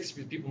say that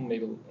 60 people,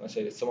 maybe let's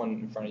say that someone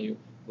in front of you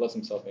loves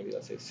himself, maybe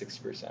let's say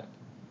 60%.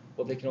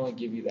 Well, they can only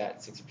give you that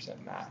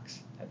 60% max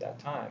at that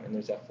time, and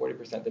there's that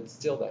 40% that's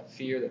still that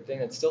fear, that thing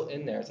that's still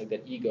in there. It's like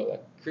that ego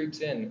that creeps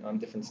in on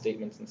different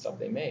statements and stuff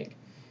they make.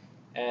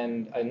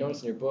 And I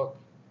noticed in your book,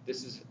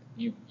 this is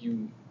you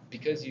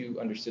because you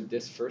understood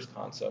this first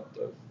concept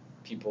of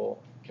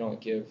people can only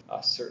give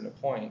a certain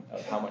point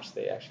of how much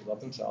they actually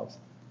love themselves,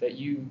 that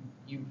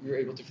you're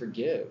able to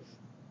forgive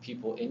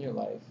people in your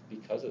life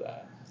because of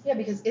that. Yeah,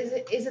 because is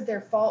it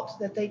their fault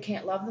that they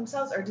can't love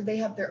themselves, or do they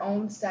have their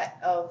own set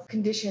of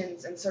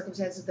conditions and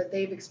circumstances that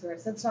they've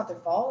experienced? That's not their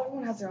fault.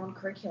 Everyone has their own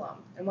curriculum,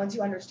 and once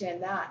you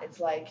understand that, it's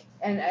like,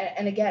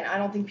 and again, I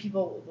don't think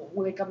people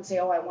wake up and say,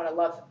 oh, I want to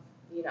love,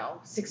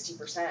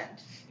 60%.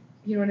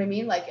 You know what I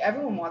mean? Like,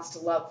 everyone wants to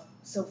love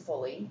so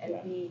fully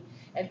and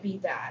be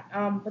that,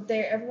 but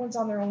everyone's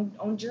on their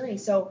own journey.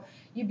 So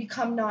you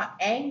become not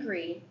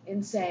angry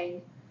in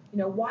saying,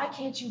 why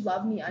can't you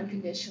love me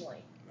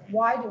unconditionally?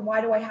 Why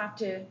do I have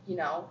to,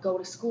 go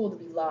to school to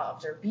be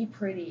loved, or be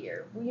pretty,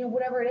 or,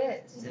 whatever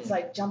it is? Mm-hmm. It's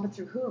like jumping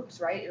through hoops,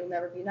 right? It'll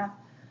never be enough.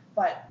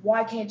 But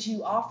why can't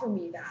you offer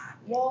me that?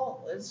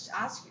 Well, it's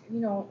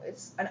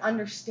it's an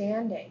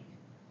understanding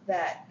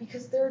that,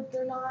 because they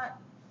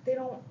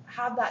don't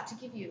have that to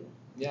give you.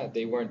 Yeah,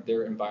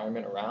 their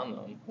environment around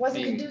them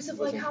wasn't conducive,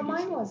 like how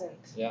mine wasn't.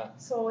 Yeah.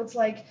 So it's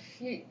like,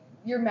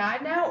 you're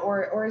mad now,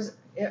 or is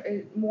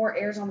it more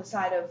airs on the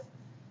side of,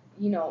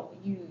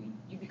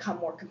 you become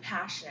more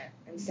compassionate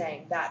in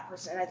saying that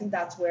person. And I think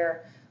that's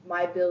where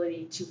my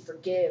ability to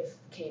forgive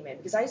came in,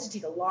 because I used to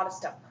take a lot of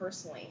stuff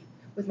personally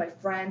with my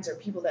friends or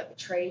people that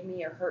betrayed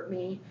me or hurt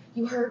me.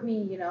 You hurt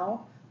me,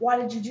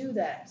 why did you do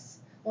this?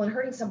 Well, in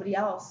hurting somebody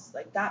else,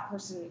 like, that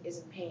person is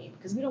in pain,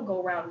 because we don't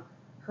go around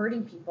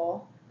hurting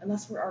people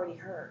unless we're already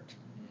hurt.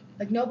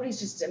 Like, nobody's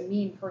just a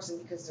mean person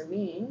because they're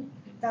mean.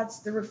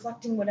 They're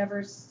reflecting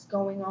whatever's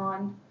going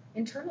on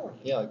internally.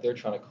 Yeah, like they're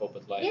trying to cope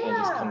with life, and it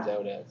just comes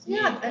out as mean.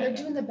 Yeah, and they're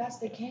doing the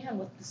best they can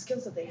with the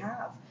skills that they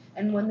have.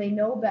 And when they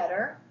know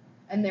better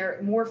and they're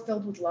more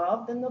filled with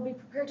love, then they'll be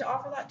prepared to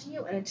offer that to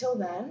you. And until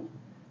then,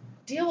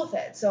 deal with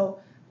it.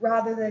 So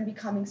rather than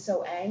becoming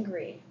so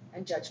angry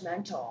and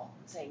judgmental,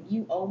 saying,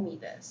 you owe me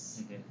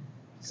this,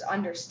 just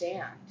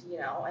understand,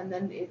 and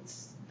then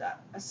it's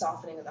a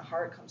softening of the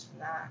heart comes from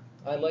that.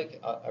 I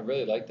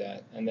really like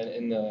that. And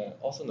then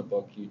also in the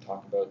book, you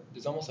talk about,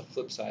 there's almost a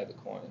flip side of the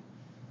coin,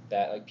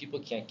 that, like, people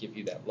can't give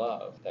you that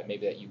love that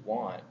maybe that you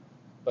want.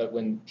 But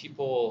when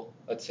people,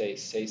 let's say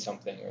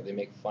something, or they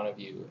make fun of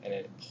you, and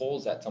it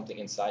pulls at something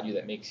inside you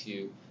that makes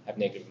you have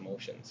negative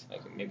emotions,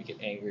 like maybe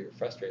get angry or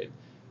frustrated,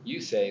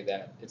 you say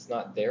that it's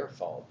not their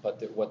fault, but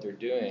what they're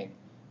doing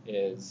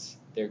is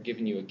they're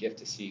giving you a gift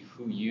to see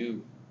who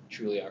you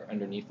truly are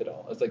underneath it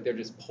all. It's like they're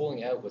just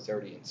pulling out what's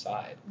already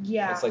inside.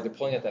 Yeah. It's like they're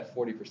pulling out that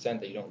 40%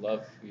 that you don't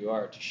love who you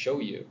are to show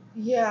you.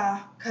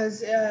 Yeah,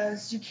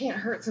 because you can't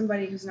hurt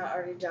somebody who's not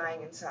already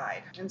dying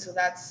inside. And so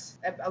that's,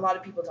 a lot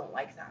of people don't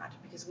like that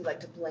because we like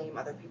to blame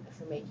other people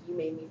for making, you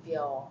made me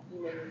feel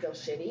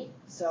shitty,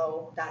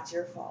 so that's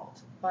your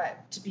fault.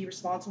 But to be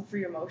responsible for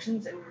your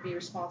emotions and be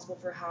responsible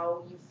for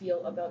how you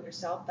feel about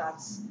yourself,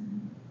 that's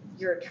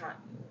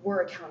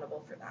we're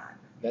accountable for that.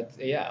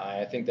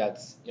 I think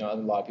that's, a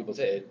lot of people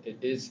say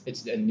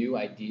it's a new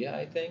idea,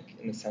 I think,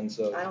 in the sense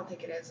of. I don't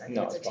think it is. I think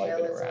No, it's a probably tale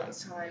been as old around.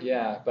 as time.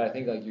 Yeah, but I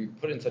think like you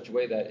put it in such a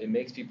way that it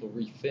makes people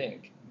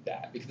rethink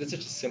that because it's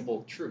such a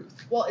simple truth.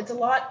 Well, it's a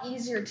lot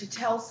easier to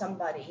tell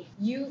somebody,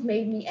 you've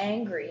made me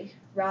angry,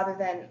 rather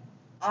than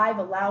I've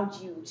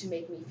allowed you to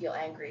make me feel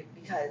angry,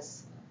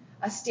 because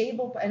a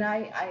stable, and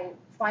I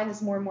find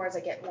this more and more as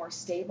I get more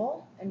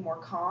stable and more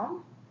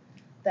calm,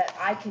 that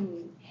I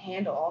can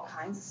handle all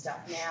kinds of stuff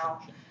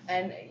now.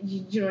 And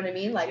you know what I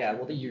mean? Like, yeah,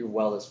 well, your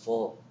well is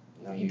full.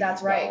 You've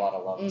that's got right. a lot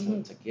of love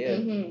to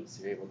give, Mhm.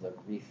 so you're able to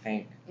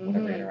rethink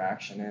whatever Mhm.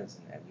 interaction is,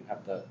 and you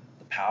have the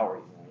power.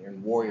 You're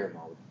in warrior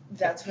mode.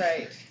 That's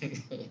right.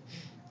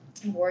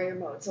 Warrior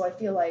mode. So I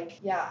feel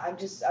like, yeah, I'm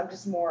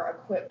just more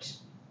equipped,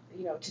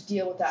 to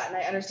deal with that. And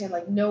I understand,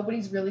 like,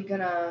 nobody's really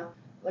gonna,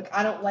 like,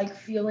 I don't like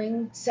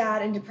feeling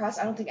sad and depressed.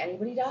 I don't think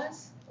anybody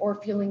does. Or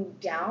feeling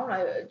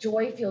down.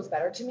 Joy feels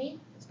better to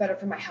me. It's better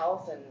for my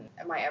health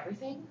and my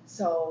everything.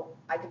 So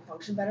I can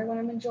function better when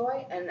I'm in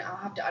joy. And I'll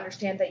have to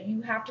understand that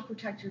you have to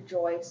protect your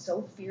joy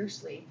so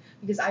fiercely,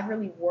 because I've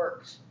really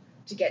worked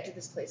to get to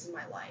this place in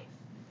my life.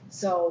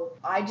 So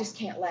I just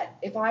can't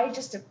if I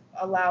just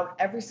allowed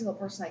every single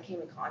person I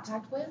came in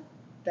contact with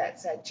that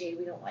said, Jade,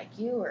 we don't like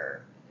you,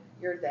 or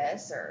you're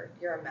this, or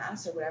you're a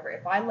mess, or whatever,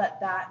 if I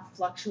let that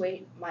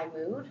fluctuate my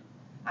mood,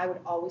 I would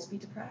always be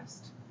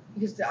depressed.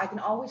 Because I can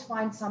always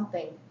find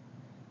something,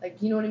 like,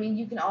 you know what I mean?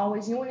 You can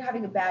always, when you're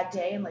having a bad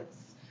day and like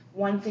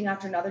one thing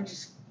after another,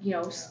 just,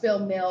 spill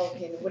milk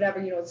and whatever,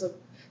 it's a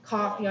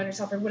coffee on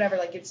yourself or whatever,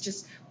 like it's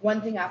just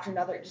one thing after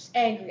another, just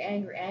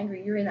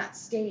angry, you're in that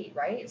state,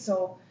 right?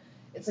 So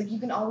it's like you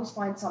can always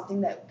find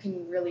something that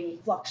can really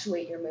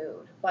fluctuate your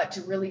mood. But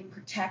to really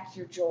protect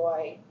your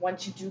joy,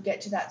 once you do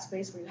get to that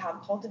space where you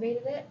have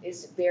cultivated it,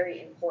 is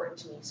very important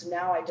to me. So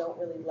now I don't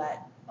really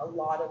let a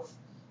lot of,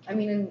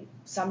 and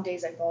some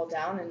days I fall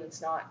down and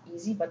it's not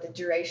easy, but the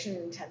duration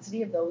and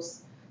intensity of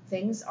those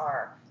things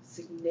are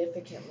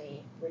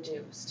significantly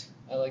reduced.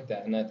 I like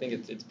that, and I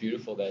think it's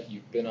beautiful that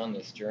you've been on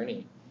this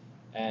journey.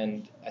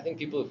 And I think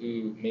people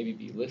who maybe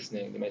be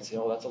listening, they might say,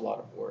 oh, that's a lot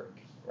of work,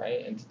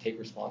 right? And to take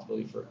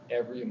responsibility for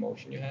every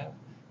emotion you have,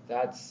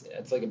 that's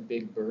like a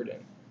big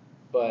burden.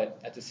 But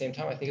at the same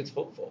time, I think it's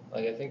hopeful.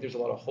 Like, I think there's a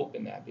lot of hope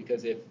in that,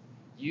 because if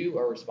you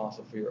are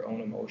responsible for your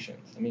own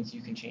emotions, that means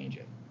you can change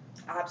it.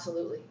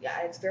 Absolutely.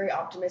 Yeah, it's very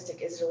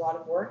optimistic. Is it a lot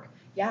of work?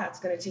 Yeah, it's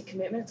going to take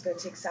commitment. It's going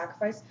to take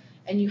sacrifice,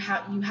 and you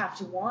have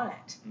to want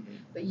it. Mm-hmm.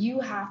 But you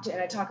have to,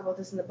 and I talk about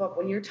this in the book,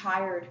 when you're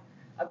tired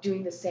of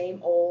doing the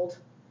same old,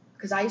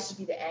 because I used to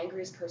be the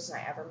angriest person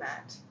I ever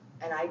met,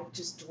 and I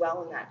just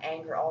dwell in that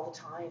anger all the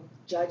time.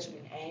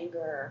 Judgment,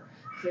 anger,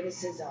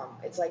 criticism.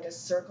 It's like a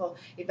circle.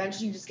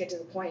 Eventually you just get to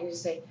the point and you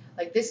just say,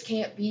 like, this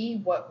can't be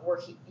what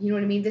you know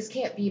what I mean? This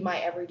can't be my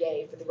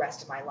everyday for the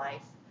rest of my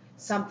life.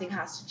 Something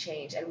has to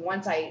change. And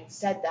once I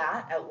said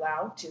that out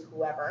loud to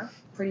whoever,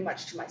 pretty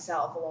much to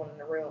myself alone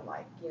in a room,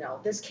 like,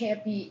 this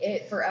can't be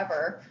it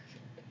forever,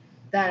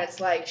 then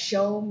it's like,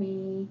 show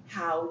me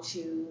how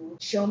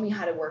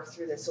to work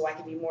through this so I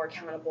can be more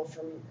accountable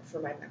for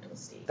my mental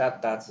state.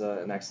 That's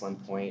an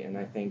excellent point, and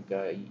I think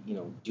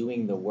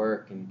doing the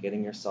work and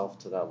getting yourself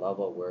to that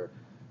level where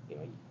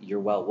your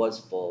well was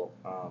full,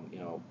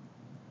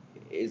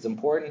 is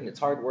important. It's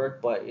hard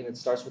work, but it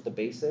starts with the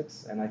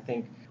basics. And I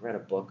think I read a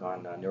book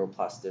on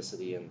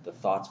neuroplasticity and the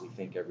thoughts we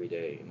think every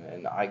day,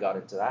 and I got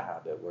into that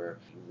habit where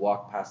you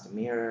walk past a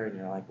mirror and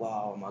you're like,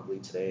 wow, I'm ugly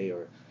today,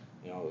 or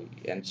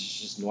and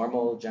it's just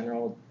normal,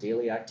 general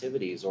daily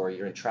activities, or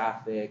you're in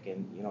traffic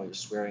and you're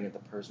swearing at the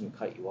person who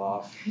cut you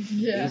off.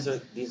 Yeah.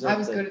 These are I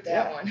was good at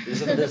that one.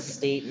 These are the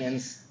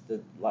statements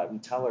that we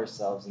tell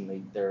ourselves, and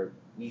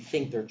we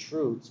think they're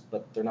truths,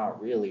 but they're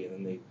not really,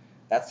 and then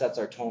that sets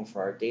our tone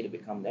for our day to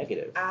become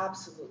negative.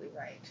 Absolutely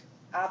right.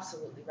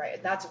 Absolutely right.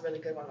 And that's a really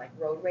good one, like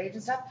road rage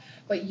and stuff.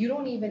 But you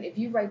don't even, if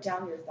you write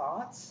down your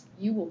thoughts,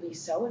 you will be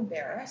so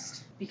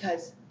embarrassed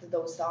because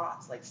those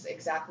thoughts, like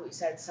exactly what you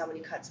said,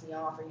 somebody cuts me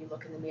off, or you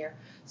look in the mirror.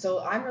 So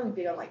I'm really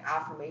big on like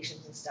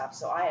affirmations and stuff.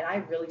 So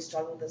I really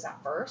struggled with this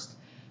at first,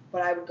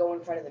 but I would go in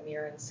front of the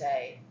mirror and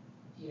say,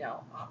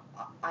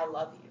 I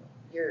love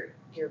you.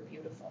 You're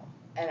beautiful.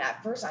 And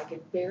at first I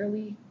could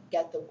barely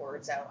get the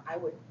words out. I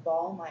would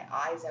bawl my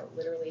eyes out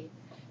literally,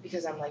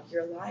 because I'm like,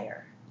 you're a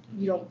liar.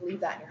 You don't believe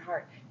that in your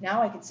heart.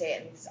 Now I can say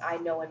it, and I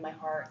know in my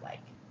heart,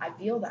 like, I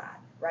feel that,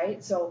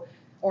 right? So,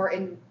 or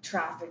in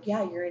traffic,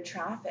 yeah, you're in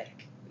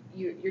traffic.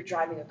 You're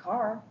driving a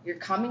car. You're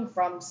coming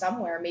from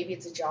somewhere. Maybe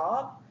it's a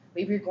job.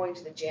 Maybe you're going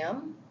to the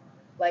gym.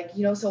 Like,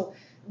 so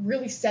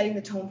really setting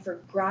the tone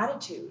for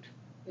gratitude.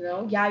 You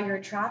know, yeah, you're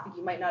in traffic,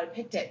 you might not have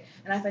picked it.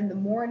 And I find the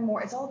more and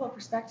more, it's all about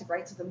perspective,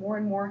 right? So the more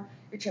and more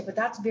you're, but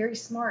that's very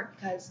smart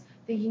because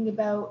thinking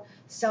about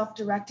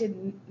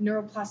self-directed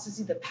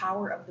neuroplasticity, the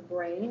power of the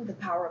brain, the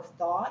power of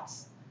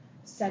thoughts,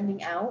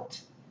 sending out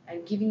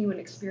and giving you an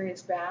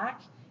experience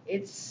back.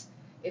 It's,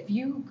 if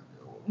you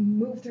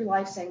move through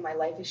life saying my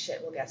life is shit,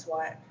 well, guess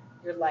what?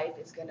 Your life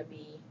is going to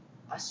be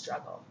a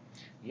struggle.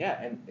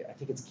 Yeah, and I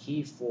think it's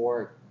key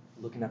for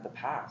looking at the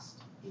past.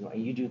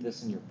 And you do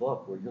this in your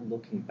book where you're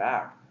looking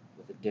back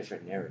with a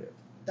different narrative.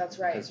 That's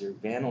right. Because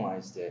you've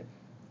analyzed it.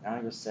 Now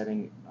you're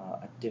setting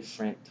a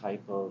different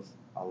type of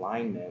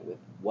alignment with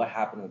what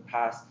happened in the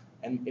past,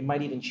 and it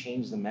might even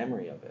change the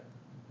memory of it.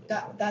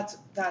 That's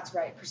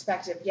right.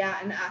 Perspective. Yeah,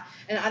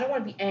 and I don't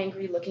want to be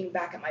angry looking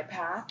back at my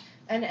path.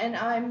 And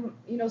I'm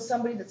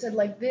somebody that said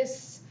like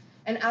this.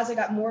 And as I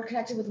got more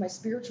connected with my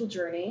spiritual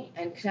journey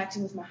and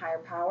connecting with my higher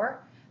power,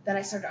 then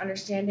I started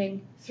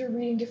understanding through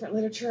reading different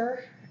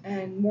literature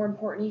and more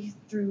importantly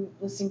through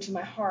listening to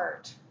my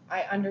heart.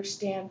 I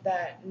understand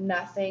that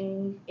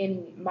nothing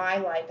in my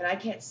life, and I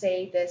can't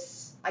say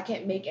this, I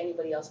can't make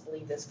anybody else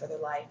believe this for their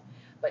life,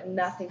 but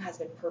nothing has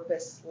been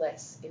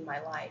purposeless in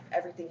my life.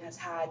 Everything has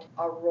had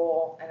a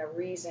role and a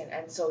reason.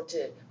 And so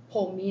to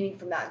pull meaning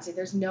from that and say,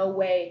 there's no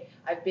way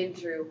I've been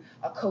through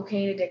a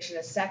cocaine addiction,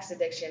 a sex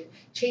addiction,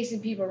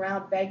 chasing people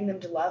around, begging them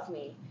to love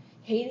me,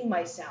 hating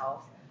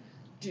myself,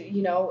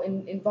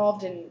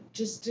 involved in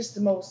just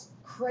the most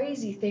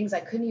crazy things I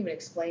couldn't even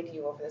explain to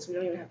you over this. We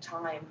don't even have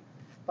time.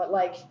 But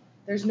like,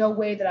 there's no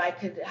way that I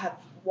could have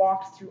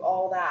walked through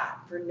all that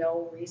for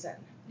no reason.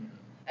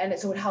 And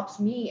so it helps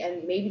me,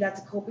 and maybe that's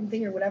a coping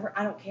thing or whatever,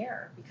 I don't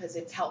care, because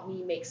it's helped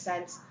me make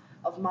sense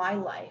of my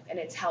life, and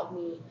it's helped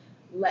me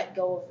let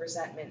go of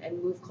resentment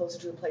and move closer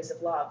to a place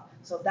of love.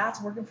 So if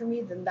that's working for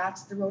me, then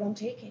that's the road I'm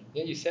taking.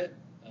 Yeah, you said,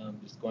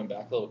 just going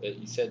back a little bit,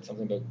 you said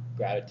something about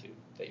gratitude,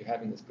 that you're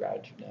having this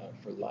gratitude now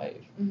for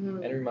life. Mm-hmm.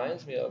 And it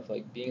reminds me of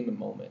like being in the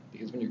moment,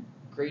 because when you're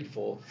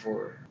grateful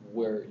for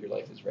where your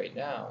life is right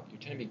now,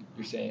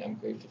 you're saying, I'm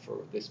grateful for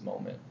this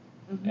moment.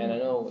 Mm-hmm. And I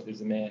know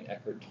there's a man,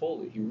 Eckhart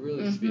Tolle, he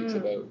really speaks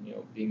about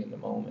being in the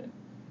moment.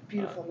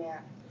 Beautiful man.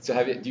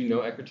 So do you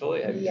know Eckhart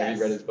Tolle? Have you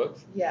read his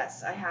books?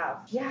 Yes, I have.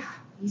 Yeah,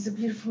 he's a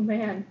beautiful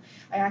man.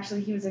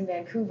 He was in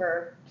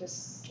Vancouver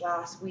just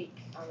last week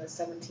on the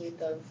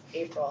 17th of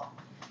April,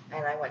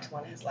 and I went to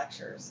one of his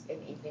lectures in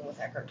the evening with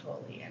Eckhart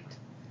Tolle, and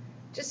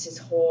just his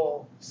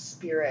whole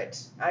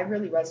spirit. I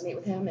really resonate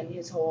with him and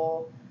his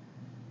whole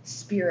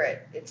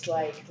spirit. It's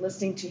like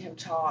listening to him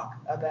talk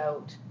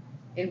about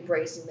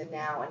embracing the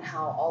now and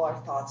how all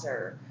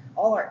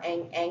our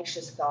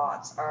anxious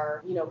thoughts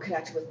are,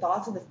 connected with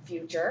thoughts of the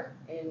future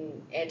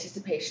in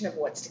anticipation of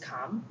what's to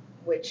come,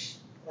 which,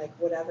 like,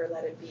 whatever,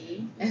 let it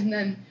be. And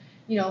then,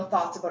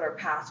 thoughts about our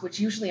past, which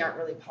usually aren't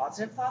really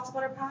positive thoughts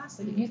about our past.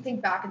 Like, if you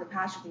think back in the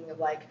past, you're thinking of,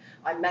 like,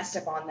 I messed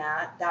up on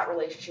that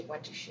relationship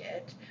went to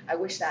shit. I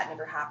wish that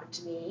never happened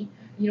to me.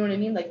 You know what I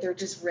mean? Like, they're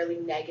just really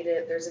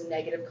negative. There's a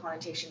negative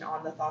connotation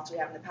on the thoughts we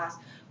have in the past.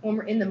 When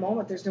we're in the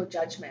moment, there's no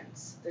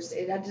judgments.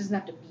 It doesn't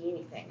have to be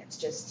anything. It's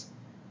just,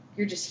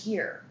 you're just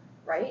here,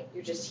 right?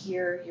 You're just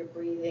here, you're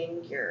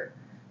breathing, you're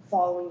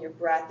following your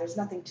breath. There's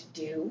nothing to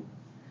do.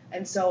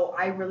 And so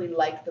I really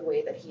like the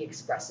way that he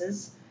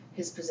expresses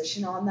his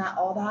position on that,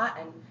 all that,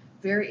 and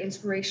very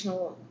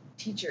inspirational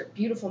teacher,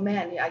 beautiful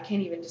man. I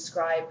can't even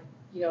describe,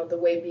 the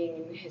way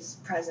being in his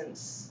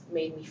presence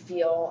made me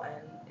feel,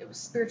 and it was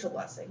a spiritual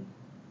blessing.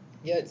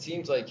 Yeah, it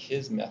seems like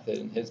his method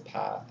and his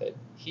path that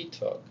he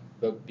took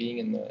about being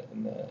in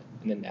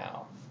the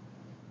now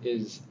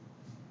is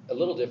a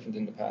little different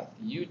than the path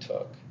you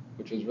took,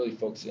 which was really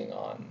focusing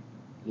on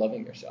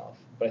loving yourself.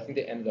 But I think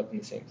they ended up in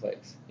the same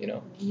place,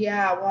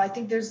 Yeah, well, I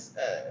think there's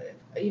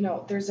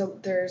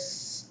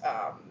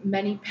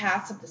many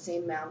paths up the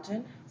same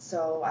mountain.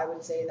 So I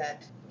would say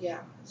that,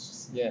 it's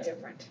just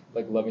different.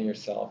 Like loving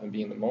yourself and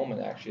being in the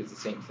moment actually is the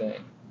same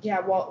thing.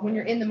 Yeah, well, when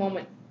you're in the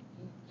moment,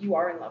 you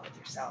are in love with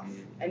yourself,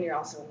 and you're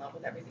also in love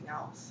with everything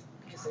else,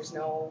 because there's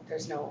no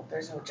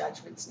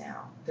judgments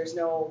now. There's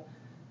no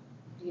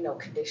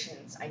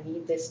conditions. I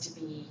need this to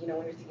be, when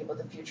you're thinking about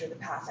the future, the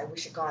past, I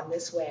wish it gone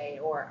this way,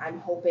 or I'm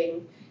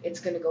hoping it's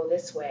going to go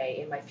this way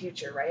in my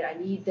future, right? I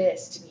need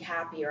this to be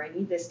happy, or I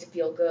need this to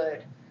feel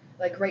good.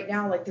 Like right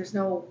now, like there's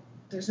no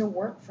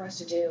work for us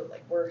to do.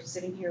 Like we're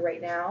sitting here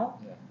right now,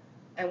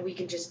 and we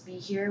can just be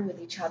here with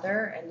each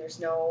other, and there's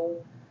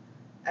no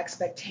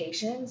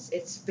expectations.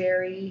 It's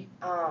very,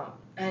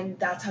 and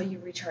that's how you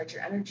recharge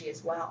your energy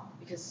as well,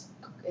 because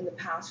in the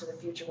past or the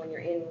future, when you're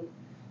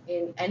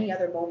in any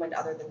other moment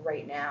other than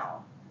right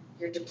now,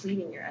 you're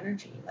depleting your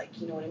energy. Like,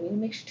 you know what I mean? It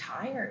makes you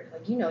tired.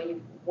 Like,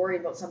 you worry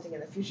about something in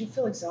the future, you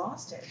feel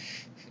exhausted,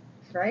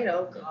 right?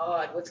 Oh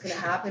God, what's going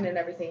to happen and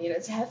everything,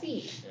 it's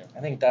heavy.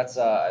 I think that's,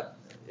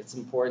 it's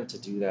important to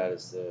do that,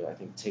 is to, I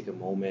think, take a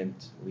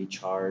moment,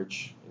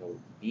 recharge,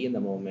 be in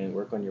the moment,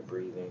 work on your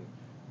breathing.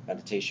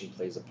 Meditation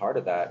plays a part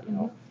of that,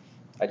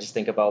 I just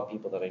think about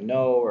people that I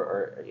know,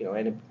 or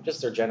and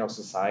just their general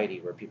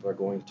society, where people are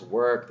going to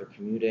work, they're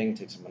commuting,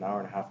 takes them an hour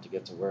and a half to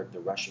get to work, they're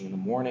rushing in the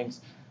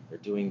mornings, they're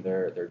doing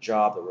their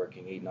job, they're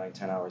working 8, 9,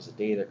 10 hours a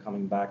day, they're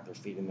coming back, they're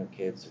feeding their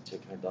kids, they're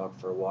taking their dog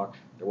for a walk,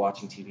 they're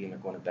watching TV, and they're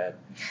going to bed.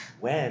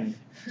 When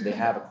do they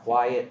have a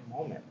quiet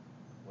moment?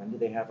 When do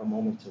they have a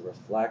moment to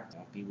reflect,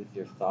 be with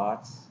your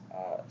thoughts,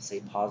 say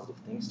positive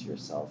things to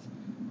yourself?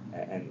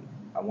 And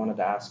I wanted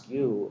to ask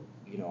you,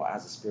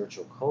 as a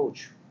spiritual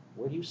coach,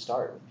 where do you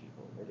start with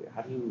people?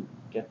 How do you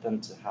get them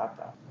to have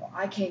that? Well,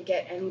 I can't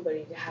get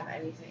anybody to have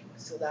anything,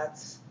 so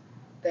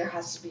there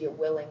has to be a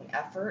willing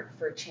effort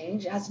for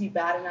change. It has to be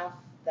bad enough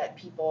that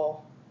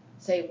people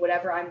say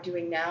whatever I'm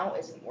doing now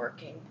isn't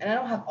working. And I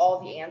don't have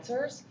all the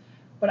answers,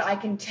 but I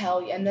can tell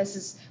you, and this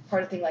is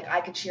part of the thing, like I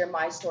could share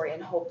my story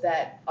and hope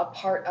that a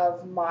part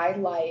of my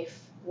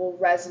life will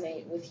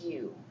resonate with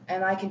you.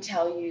 And I can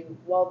tell you,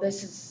 well,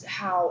 this is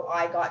how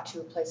I got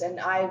to a place.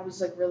 And I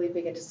was like really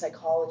big into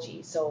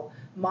psychology. So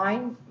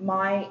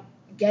my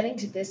getting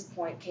to this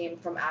point came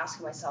from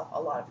asking myself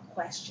a lot of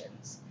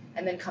questions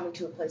and then coming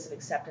to a place of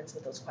acceptance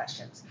with those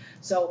questions.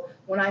 So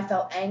when I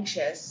felt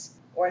anxious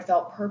or I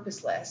felt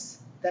purposeless,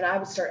 then I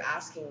would start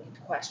asking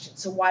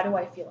questions. So why do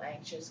I feel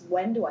anxious?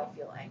 When do I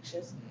feel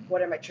anxious?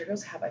 What are my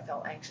triggers? Have I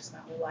felt anxious my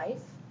whole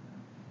life?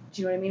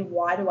 Do you know what I mean?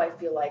 Why do I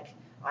feel like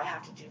I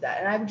have to do that?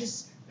 And I would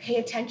just pay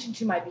attention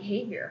to my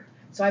behavior.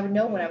 So I would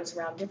know when I was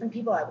around different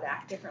people, I would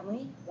act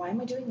differently. Why am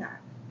I doing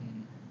that?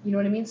 You know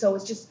what I mean? So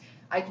it's just,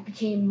 I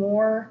became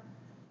more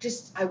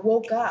I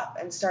woke up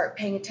and start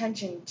paying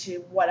attention to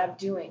what I'm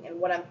doing and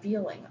what I'm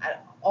feeling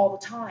all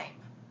the time.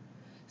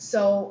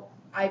 So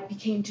I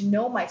became to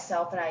know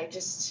myself, and I would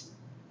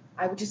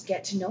just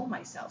get to know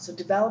myself. So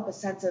develop a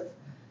sense of,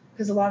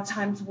 because a lot of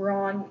times we're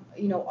on,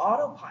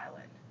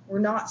 autopilot. We're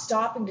not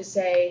stopping to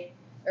say,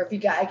 or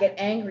if I get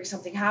angry,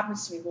 something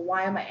happens to me, well,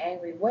 why am I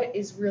angry? What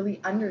is really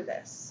under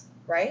this,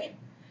 right?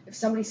 If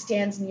somebody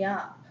stands me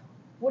up,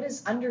 what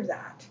is under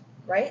that,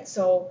 right?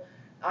 So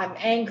I'm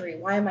angry.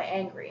 Why am I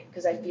angry?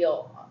 Because I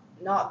feel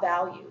not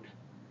valued.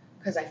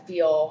 Because I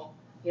feel,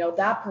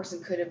 that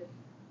person could have,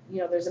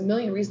 there's a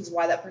million reasons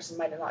why that person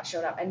might have not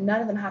shown up. And none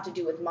of them have to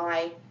do with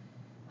my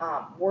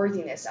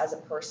worthiness as a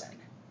person.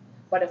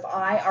 But if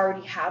I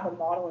already have a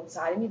model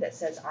inside of me that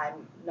says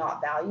I'm not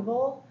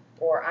valuable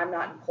or I'm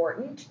not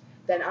important,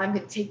 then I'm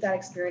going to take that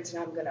experience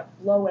and I'm going to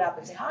blow it up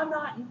and say, I'm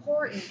not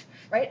important,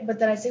 right? But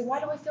then I say, why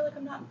do I feel like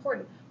I'm not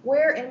important?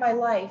 Where in my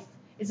life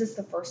is this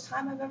the first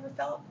time I've ever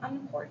felt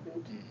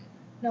unimportant?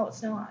 No,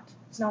 it's not.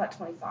 It's not at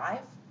 25.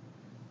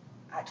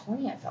 At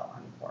 20, I felt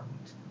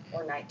unimportant.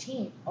 Or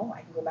 19. Oh,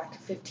 I can go back to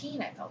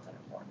 15, I felt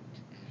unimportant.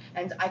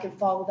 And I can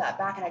follow that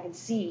back and I can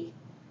see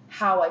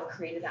how I've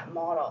created that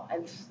model.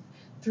 And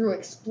through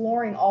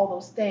exploring all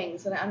those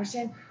things, then I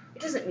understand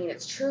it doesn't mean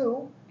it's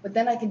true, but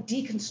then I can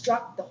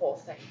deconstruct the whole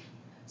thing.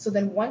 So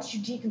then once you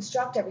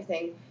deconstruct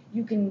everything,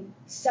 you can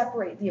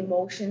separate the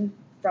emotion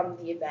from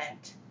the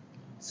event.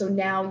 So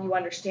now you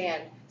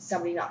understand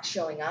somebody not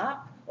showing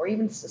up or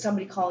even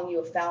somebody calling you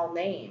a foul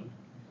name.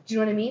 Do you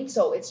know what I mean?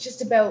 So it's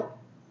just about,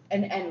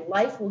 and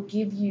life will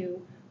give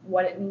you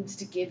what it needs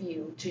to give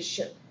you to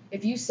show.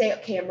 If you say,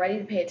 okay, I'm ready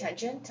to pay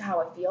attention to how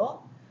I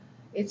feel,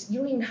 you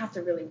don't even have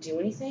to really do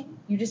anything.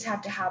 You just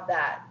have to have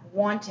that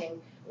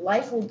wanting.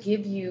 Life will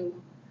give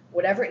you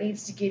whatever it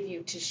needs to give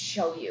you to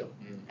show you.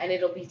 And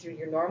it'll be through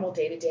your normal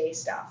day-to-day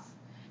stuff.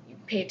 You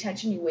pay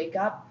attention, you wake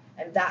up,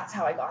 and that's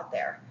how I got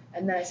there.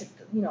 And then I said,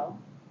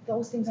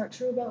 those things aren't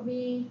true about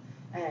me,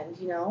 and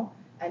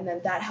and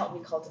then that helped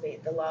me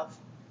cultivate the love.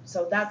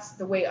 So that's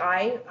the way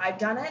I've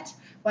done it.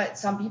 But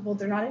some people,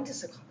 they're not into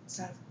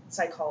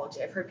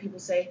psychology. I've heard people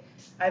say,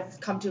 I've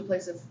come to a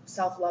place of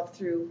self-love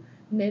through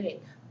knitting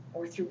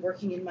or through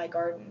working in my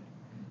garden.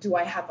 Do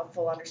I have a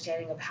full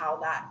understanding of how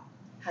that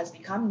has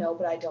become? No,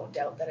 but I don't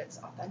doubt that it's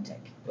authentic.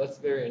 That's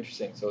very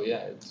interesting. So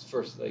yeah, it's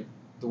first like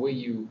the way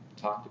you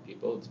talk to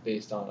people. It's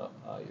based on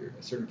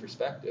a certain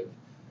perspective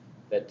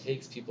that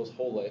takes people's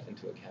whole life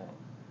into account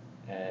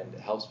and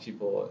helps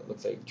people. It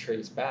looks like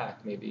trace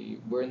back maybe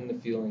when the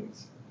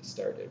feelings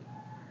started.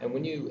 And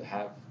when you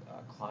have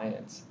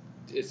clients,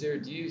 do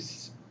you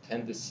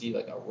tend to see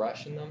like a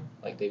rush in them?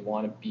 Like they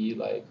want to be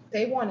like.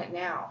 They want it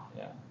now.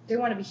 Yeah. They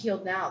want to be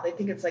healed now. They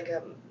think it's like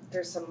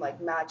there's some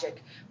like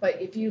magic.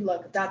 But if you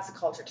look, that's the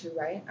culture too,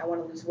 right? I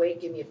want to lose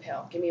weight, give me a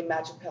pill. Give me a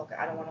magic pill.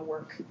 I don't want to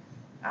work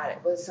at it.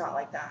 But it's not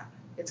like that.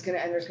 And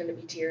there's gonna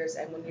be tears.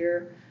 And when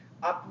you're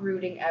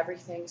uprooting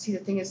everything, see, the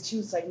thing is too,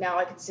 it's like now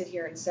I can sit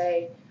here and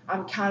say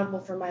I'm accountable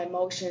for my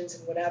emotions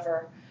and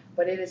whatever,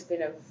 but it has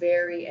been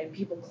and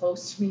people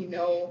close to me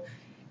know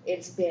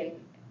it's been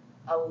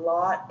a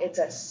lot. It's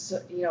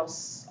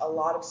a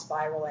lot of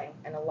spiraling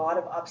and a lot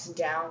of ups and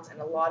downs and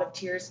a lot of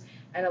tears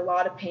and a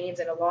lot of pains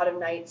and a lot of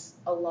nights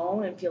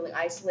alone and feeling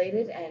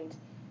isolated. And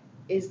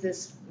is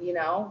this,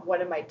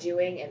 what am I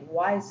doing and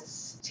why is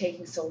this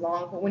taking so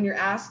long? But when you're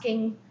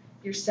asking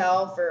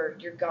yourself or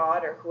your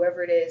God or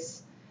whoever it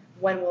is,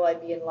 when will I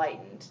be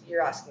enlightened?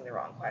 You're asking the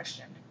wrong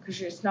question, because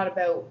it's not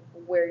about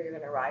where you're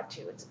going to arrive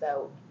to. It's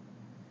about,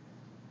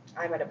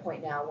 I'm at a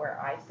point now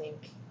where I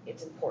think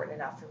it's important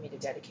enough for me to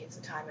dedicate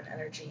some time and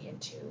energy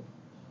into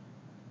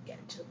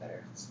getting to a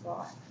better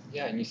spot.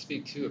 Yeah, and you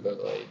speak too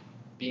about like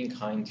being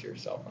kind to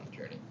yourself on the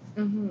journey.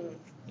 Mm-hmm.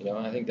 You know,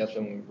 and I think that's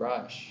when we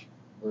rush,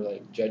 we're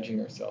like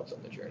judging ourselves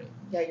on the journey.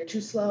 Yeah, you're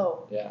too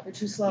slow. Yeah. You're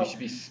too slow. You should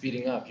be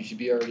speeding up. You should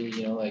be already,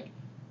 you know, like,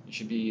 you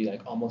should be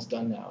like almost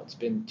done now. It's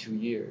been 2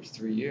 years,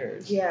 3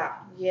 years. Yeah.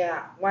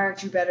 Why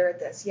aren't you better at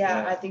this?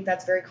 Yeah, Yeah. I think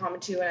that's very common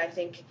too, and I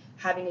think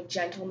having a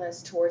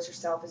gentleness towards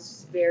yourself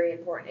is very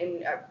important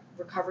in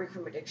recovery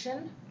from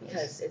addiction,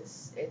 because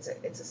it's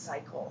a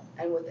cycle,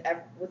 and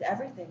with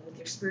everything, with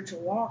your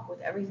spiritual walk,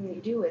 with everything that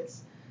you do,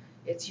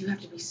 it's you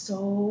have to be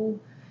so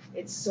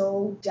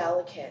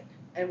delicate.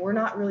 And we're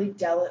not really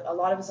delicate. A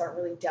lot of us aren't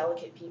really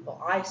delicate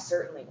people. I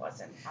certainly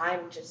wasn't.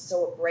 I'm just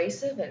so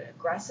abrasive and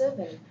aggressive,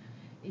 and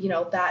you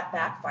know that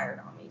backfired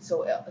on me.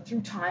 So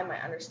through time, I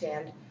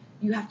understand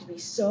you have to be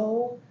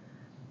so,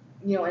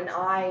 you know. And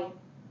I,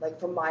 like,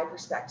 from my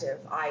perspective,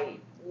 I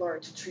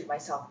learned to treat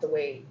myself the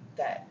way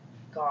that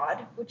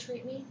God would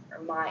treat me,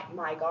 or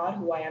my God,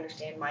 who I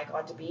understand my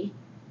God to be,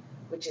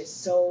 which is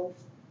so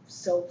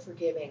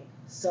forgiving,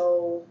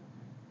 so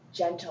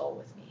gentle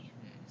with me.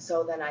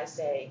 So then I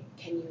say,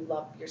 can you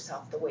love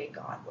yourself the way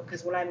God would?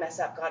 Because when I mess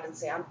up, God doesn't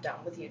say, I'm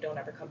done with you, don't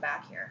ever come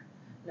back here.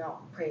 No,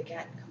 pray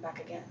again, come back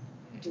again,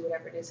 do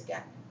whatever it is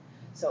again.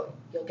 So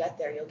you'll get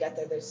there.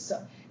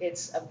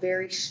 It's a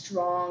very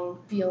strong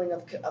feeling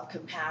of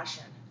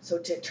compassion. So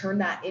to turn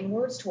that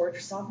inwards towards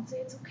yourself and say,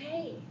 it's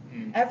okay.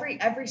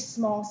 Every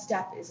small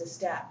step is a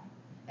step.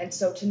 And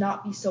so to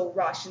not be so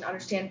rushed and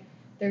understand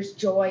there's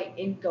joy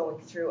in going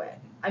through it.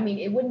 I mean,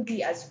 it wouldn't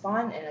be as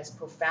fun and as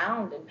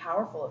profound and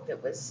powerful if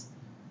it was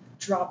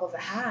drop of a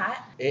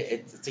hat.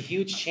 It's a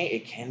huge change.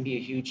 It can be a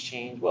huge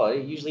change. Well,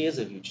 it usually is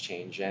a huge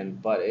change,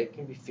 but it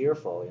can be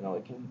fearful. You know,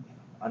 it can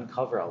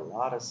uncover a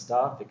lot of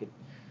stuff. It could,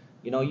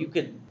 you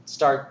could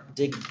start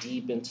dig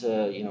deep into,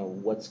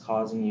 what's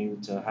causing you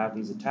to have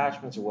these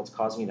attachments, or what's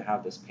causing you to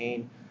have this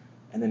pain,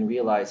 and then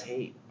realize,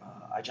 hey,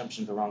 I jumped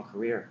into the wrong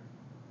career.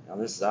 I'm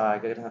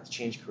gonna have to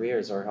change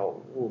careers,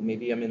 or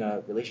maybe I'm in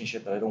a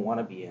relationship that I don't want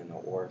to be in,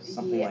 or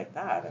something like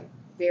that. And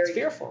it's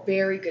fearful.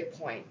 Very good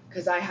point.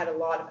 Because I had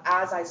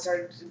as I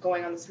started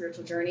going on the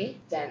spiritual journey,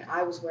 then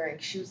I was wearing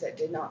shoes that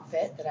did not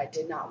fit, that I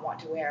did not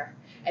want to wear.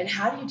 And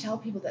how do you tell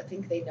people that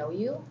think they know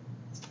you,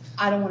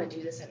 I don't want to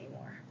do this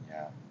anymore?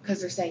 Yeah. Because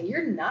they're saying,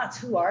 you're nuts.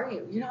 Who are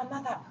you? I'm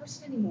not that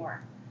person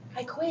anymore.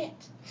 I quit.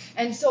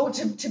 And so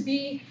to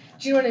be,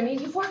 do you know what I mean?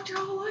 You've worked your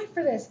whole life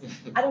for this.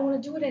 I don't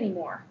want to do it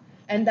anymore.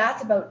 And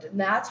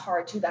that's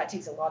hard too. That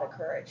takes a lot of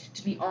courage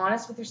to be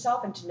honest with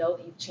yourself and to know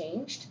that you've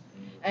changed.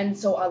 And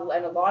so,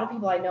 and a lot of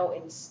people I know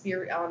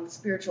on the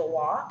spiritual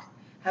walk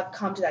have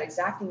come to that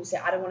exact thing. You say,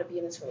 I don't want to be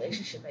in this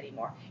relationship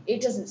anymore.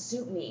 It doesn't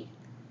suit me.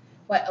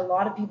 But a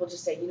lot of people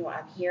just say,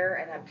 I'm here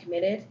and I'm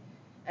committed.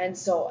 And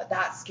so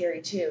that's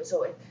scary too.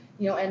 So,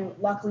 and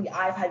luckily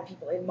I've had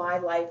people in my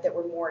life that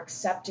were more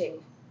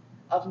accepting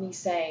of me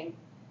saying,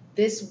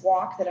 this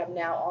walk that I'm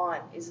now on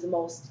is the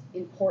most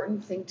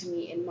important thing to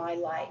me in my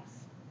life.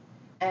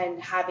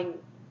 And having,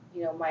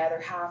 my other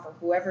half or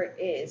whoever it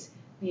is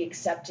be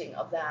accepting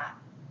of that.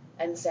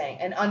 And saying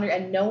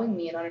and knowing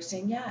me and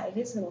understanding, yeah, it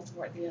is the most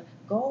important thing.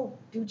 Go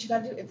do what you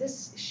got to do. If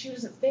this shoe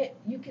doesn't fit,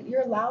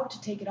 you're allowed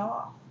to take it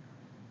off.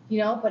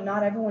 But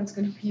not everyone's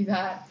going to be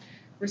that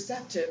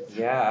receptive.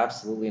 Yeah,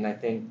 absolutely. And I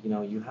think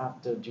you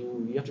have to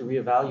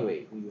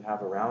reevaluate who you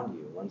have around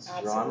you once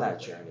you're on that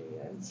journey,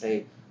 and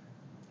say,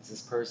 is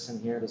this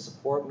person here to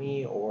support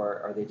me, or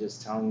are they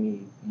just telling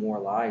me more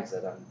lies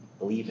that I'm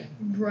believing?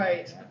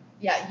 Right.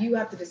 Yeah, you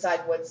have to decide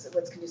what's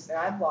conducive. And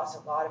I've lost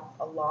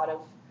a lot of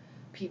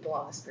people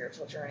on the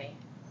spiritual journey,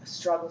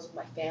 struggles with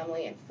my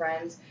family and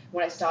friends.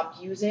 When I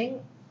stopped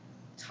using,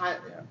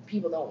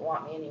 people don't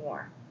want me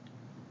anymore,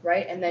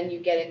 right? And then you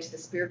get into the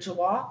spiritual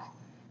walk,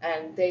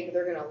 and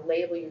they're gonna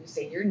label you and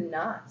say you're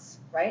nuts,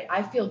 right?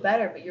 I feel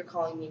better, but you're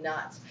calling me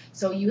nuts.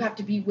 So you have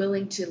to be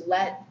willing to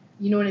let,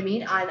 you know what I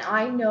mean? And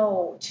I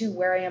know too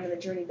where I am in the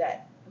journey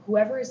that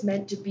whoever is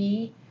meant to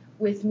be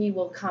with me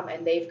will come,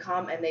 and they've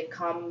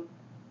come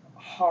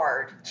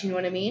hard. Do you know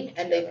what I mean?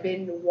 And they've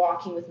been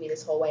walking with me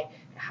this whole way.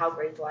 How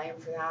grateful I am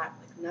for that.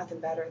 Like, nothing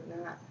better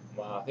than that.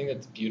 Wow, I think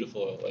that's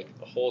beautiful. Like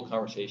the whole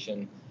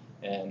conversation,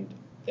 and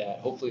that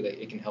hopefully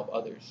it can help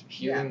others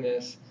hearing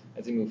this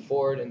as they move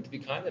forward, and to be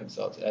kind to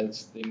themselves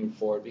as they move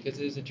forward, because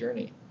it is a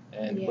journey,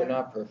 and we're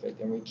not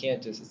perfect, and we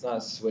can't it's not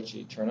a switch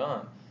you turn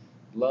on.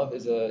 Love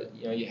is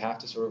you have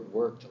to sort of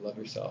work to love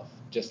yourself,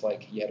 just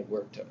like you had to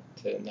work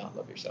to not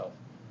love yourself.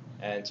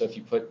 And so if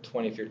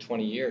you're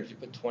 20 years, you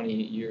put 20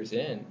 years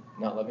in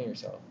not loving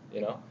yourself,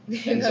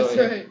 And That's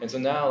right. And so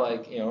now,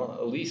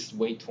 at least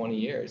wait 20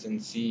 years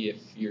and see if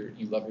you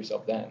love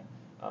yourself then.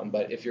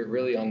 But if you're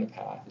really on the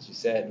path, as you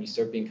said, and you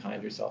start being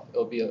kind to yourself,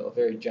 it'll be a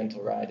very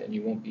gentle ride, and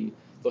you won't be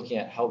looking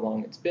at how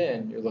long it's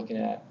been. You're looking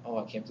at,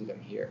 I can't believe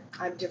I'm here.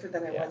 I'm different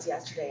than I was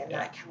yesterday, and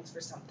that counts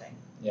for something.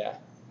 Yeah,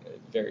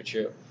 very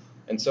true.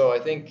 And so I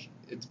think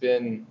this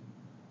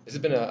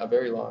has been a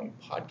very long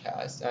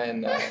podcast,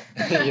 and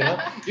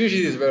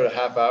usually it's about a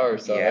half hour or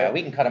so. Yeah, right?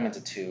 We can cut them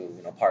into two,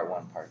 part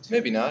one, part two.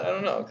 Maybe not. I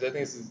don't know, because I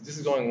think this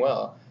is going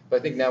well. But I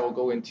think now we'll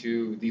go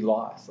into the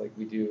loss, like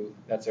we do.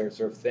 That's our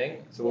sort of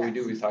thing. So what we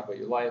do Yes. is talk about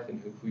your life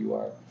and who you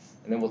are,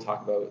 and then we'll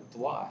talk about the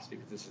loss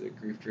because this is a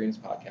Grief Dreams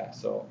podcast.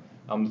 So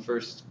the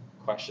first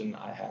question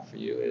I have for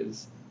you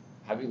is,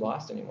 have you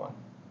lost anyone?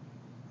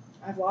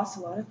 I've lost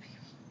a lot of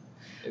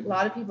people. A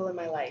lot of people in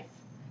my life,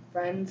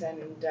 friends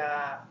and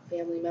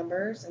family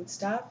members and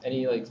stuff.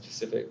 Any like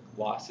specific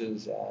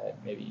losses that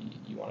maybe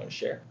you want to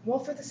share? Well,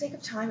 for the sake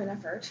of time and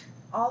effort,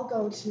 I'll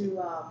go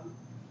to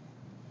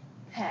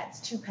pets.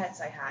 2 pets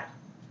I had,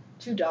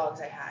 2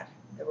 dogs I had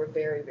that were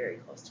very, very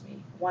close to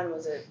me.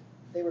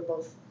 They were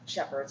both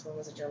shepherds. One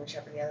was a German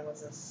shepherd, the other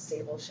was a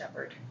sable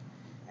shepherd.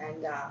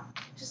 And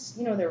just,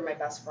 they were my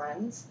best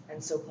friends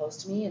and so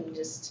close to me, and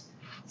just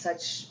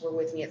were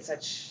with me at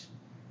such,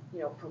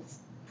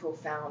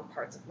 profound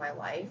parts of my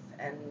life,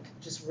 and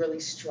just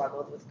really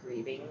struggled with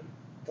grieving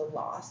the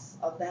loss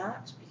of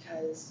that,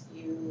 because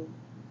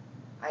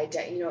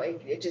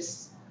it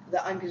just,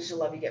 the unconditional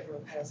love you get from a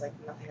pet is like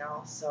nothing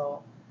else.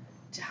 So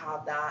to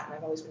have that, and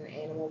I've always been an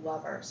animal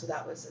lover, so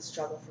that was a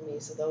struggle for me.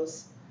 So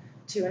those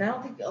 2, and I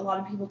don't think a lot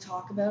of people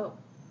talk about,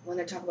 when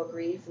they talk about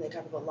grief and they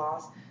talk about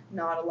loss,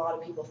 not a lot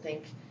of people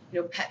think,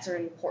 pets are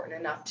important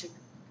enough to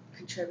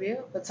contribute,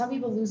 but some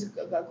people lose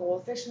a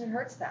goldfish and it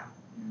hurts them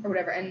or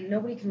whatever, and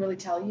nobody can really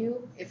tell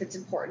you if it's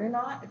important or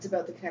not. It's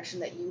about the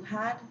connection that you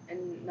had,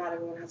 and not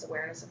everyone has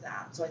awareness of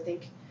that. So I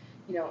think,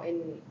 I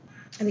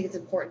think it's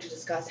important to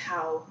discuss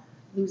how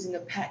losing a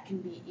pet can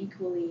be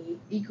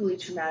equally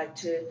traumatic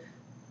to,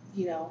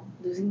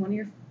 losing one of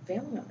your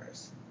family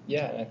members.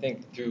 Yeah, and I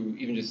think through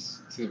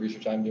the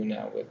research I'm doing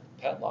now with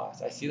pet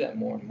loss, I see that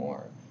more and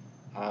more.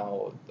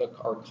 How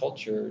our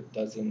culture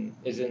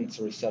isn't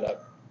sort of set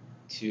up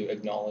to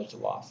acknowledge the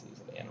losses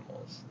of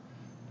animals,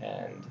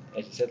 and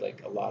as you said,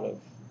 like a lot of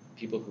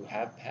people who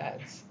have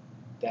pets,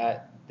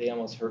 that they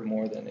almost hurt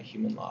more than a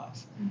human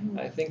loss. Mm-hmm.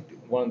 And I think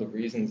one of the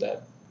reasons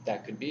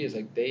that could be is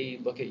like they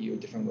look at you a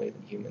different way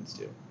than humans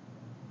do.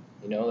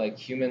 Like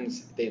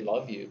humans, they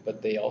love you,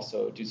 but they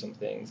also do some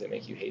things that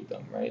make you hate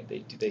them, right?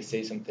 They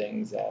say some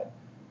things that,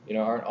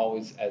 aren't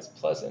always as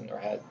pleasant or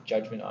have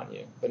judgment on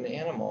you. But an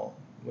animal,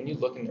 when you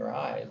look in their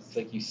eyes, it's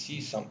like you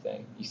see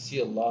something, you see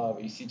a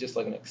love, you see just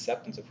like an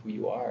acceptance of who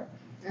you are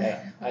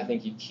that I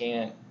think you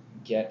can't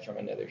get from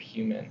another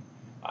human,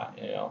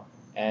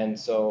 And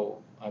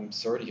so I'm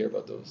sorry to hear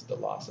about the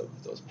loss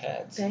of those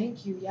pets.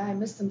 Thank you. Yeah, I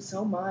miss them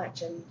so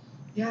much, and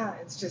yeah,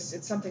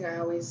 it's something I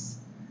always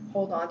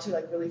hold on to,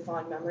 like really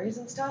fond memories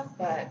and stuff,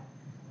 but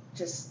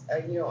just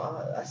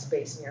a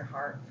space in your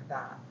heart for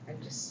that,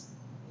 and just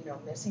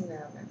missing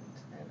them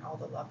and all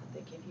the love that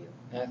they give you.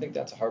 And I think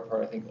that's a hard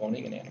part. I think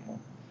owning an animal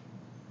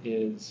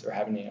or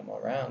having an animal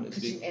around is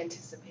because you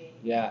anticipate.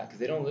 Yeah, because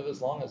they don't live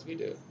as long as we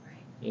do.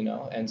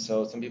 Right. And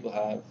so some people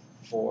have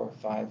 4,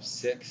 5,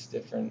 6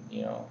 different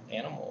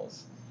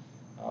animals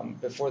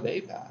before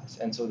they pass,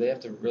 and so they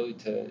have to really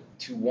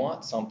to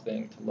want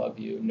something to love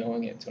you,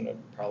 knowing it's going to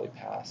probably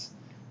pass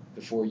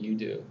before you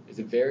do, is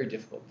a very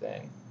difficult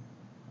thing.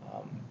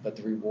 But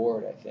the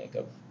reward, I think,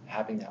 of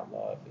having that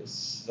love is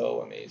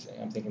so amazing.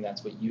 I'm thinking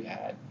that's what you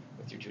had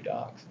with your 2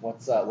 dogs.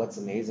 What's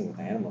amazing with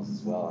animals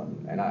as well,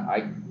 and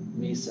I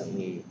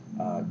recently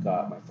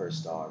got my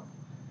first dog,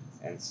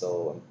 and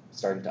so I'm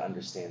starting to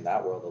understand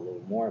that world a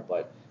little more.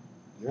 But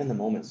you're in the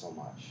moment so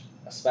much,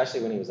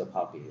 especially when he was a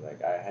puppy.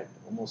 Like I had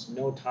almost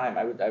no time.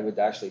 I would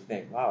actually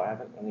think, wow, I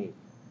haven't really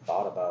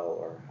thought about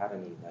or had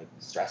any like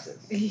stresses.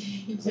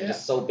 Yeah. I'm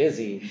just so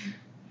busy,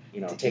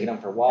 taking them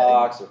for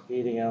walks or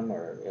feeding them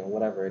or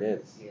whatever it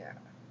is. Yeah.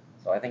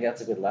 So I think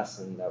that's a good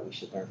lesson that we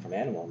should learn from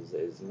animals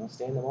is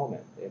stay in the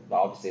moment.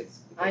 Obviously it's.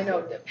 I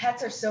know the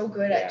pets are so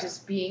good at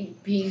just being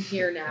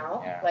here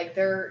now. Yeah. Like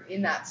they're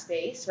in that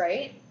space,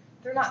 right?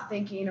 They're not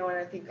thinking, and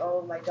I think,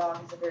 oh, my dog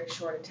has a very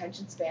short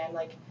attention span,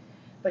 like,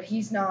 but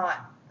he's not.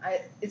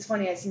 It's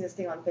funny, I seen this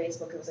thing on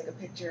Facebook. It was like a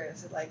picture, and it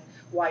said like,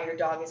 why your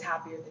dog is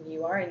happier than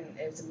you are, and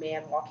it was a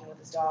man walking with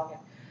his dog, and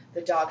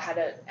the dog had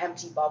an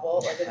empty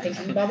bubble, like a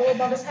thinking bubble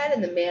above his head,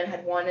 and the man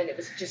had one, and it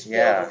was just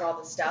filled with all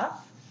the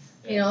stuff.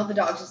 Yeah. The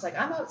dog's just like,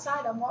 I'm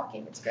outside, I'm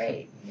walking, it's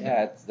great.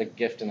 Yeah, it's the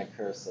gift and the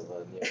curse of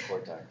a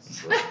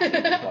neocortex.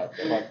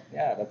 but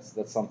yeah,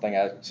 that's something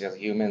as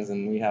humans,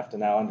 and we have to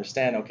now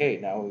understand. Okay,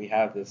 now we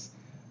have this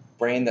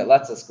brain that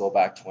lets us go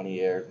back 20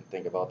 years and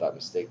think about that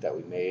mistake that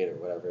we made or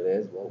whatever it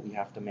is. Well, we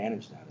have to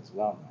manage that as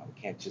well now.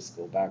 We can't just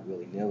go back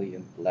willy-nilly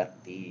and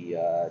let the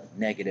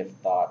negative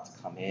thoughts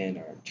come in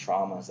or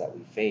traumas that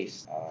we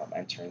face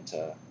enter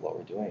into what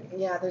we're doing.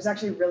 Yeah, there's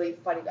actually really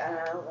funny, and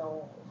I don't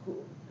know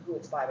who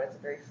it's by, but it's a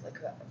very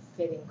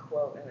fitting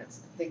quote, and it's,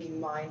 the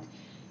thinking mind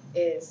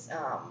is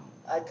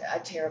a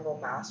terrible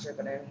master,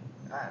 but a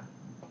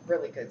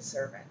really good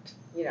servant.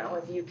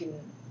 If you can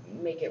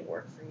make it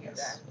work for you,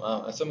 then.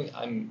 Wow, that's something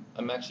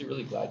I'm actually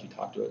really glad you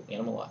talked about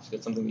animal loss.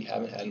 It's something we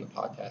haven't had in the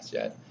podcast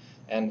yet,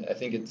 and I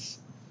think it's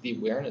the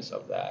awareness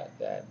of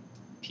that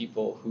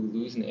people who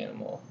lose an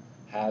animal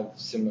have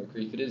similar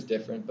grief. It is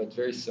different, but it's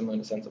very similar in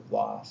the sense of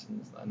loss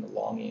and the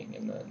longing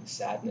and the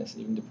sadness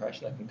and even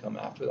depression that can come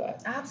after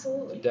that.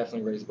 Absolutely. So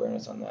definitely raise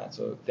awareness on that.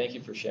 So thank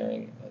you for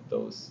sharing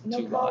those No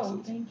two problem.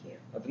 losses. Thank you.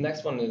 The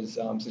next one is,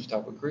 since you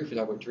talk about grief, you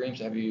talk about dreams.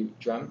 Have you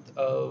dreamt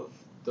of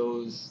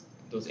those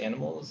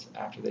animals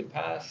after they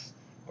pass,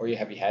 or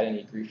have you had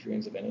any grief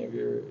dreams of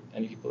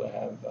any people that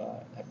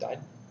have died?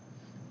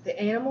 The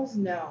animals,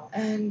 no.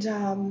 And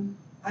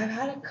I've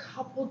had a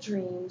couple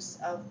dreams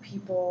of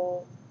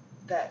people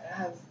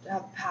that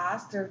have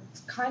passed. They're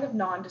kind of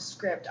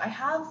nondescript.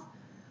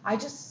 I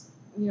just,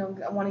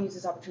 I want to use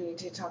this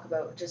opportunity to talk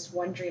about just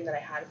one dream that I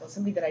had about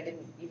somebody that I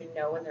didn't even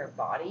know in their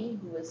body,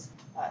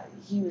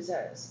 he was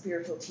a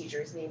spiritual teacher.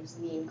 His name's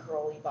Neem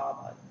Karoli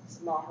Baba. It's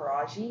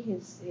Maharaji,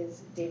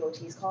 his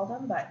devotees called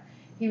him, but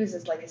he was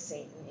just like a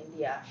saint in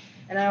India.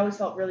 And I always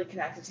felt really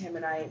connected to him,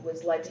 and I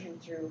was led to him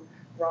through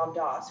Ram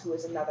Dass, who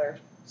was another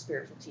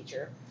spiritual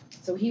teacher.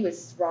 So he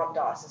was Ram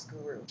Dass's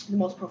guru. The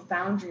most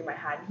profound dream I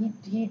had,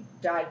 he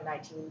died in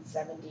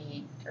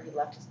 1970, or he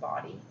left his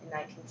body in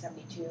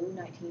 1972,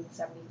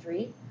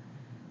 1973.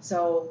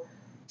 So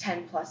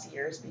 10 plus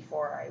years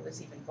before I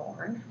was even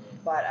born.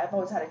 But I've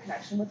always had a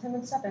connection with him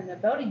and stuff. And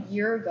about a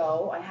year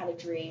ago, I had a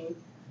dream.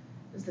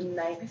 It was the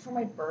night before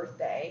my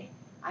birthday.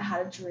 I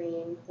had a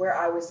dream where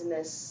I was in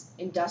this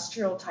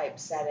industrial type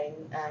setting,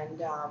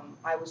 and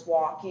I was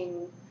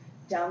walking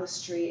down the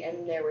street,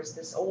 and there was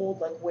this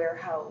old like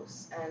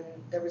warehouse, and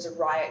there was a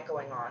riot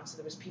going on. So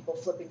there was people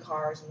flipping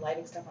cars and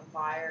lighting stuff on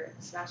fire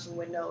and smashing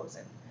windows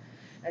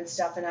and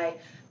stuff. And I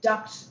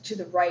ducked to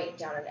the right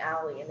down an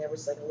alley, and there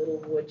was like a little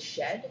wood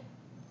shed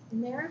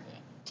in there.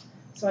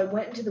 So I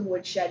went into the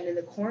wood shed, and in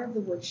the corner of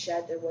the wood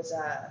shed there was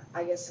a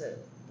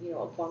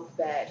bunk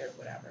bed or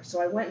whatever. So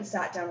I went and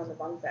sat down on the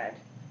bunk bed,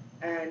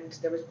 and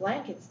there was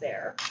blankets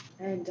there,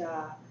 and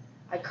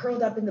I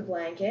curled up in the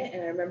blanket,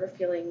 and I remember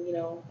feeling,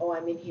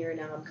 I'm in here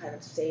now, I'm kind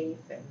of safe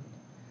and,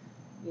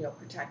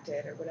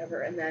 protected or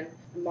whatever. And then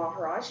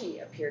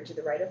Maharaji appeared to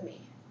the right of me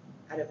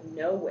out of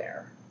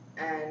nowhere.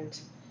 And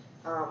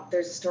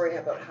there's a story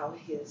about how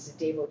his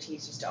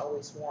devotees used to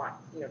always want,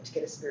 to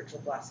get a spiritual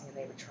blessing, and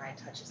they would try and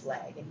touch his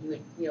leg, and he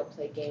would,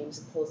 play games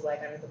and pull his leg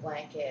under the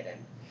blanket,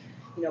 and,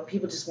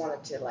 people just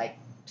wanted to, like,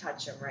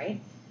 touch him,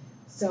 right?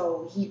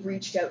 So he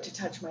reached out to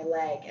touch my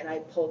leg, and I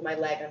pulled my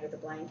leg under the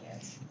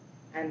blanket,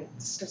 and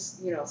just,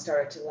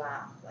 started to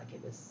laugh like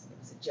it was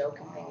a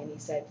joking thing. And he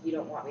said, "You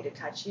don't want me to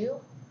touch you?"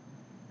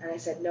 And I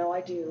said, "No, I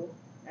do."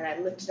 And I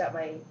lifted up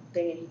my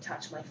thing, and he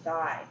touched my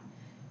thigh.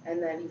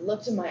 And then he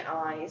looked in my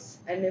eyes,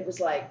 and it was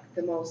like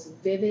the most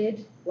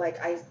vivid, like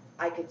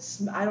I could,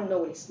 I don't know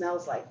what he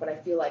smells like, but I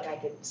feel like I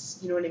could,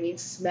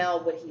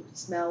 smell what he would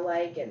smell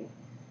like. And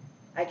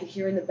I could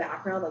hear in the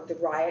background, like the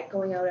riot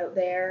going out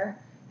there.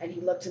 And he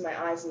looked in my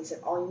eyes, and he said,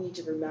 "All you need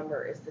to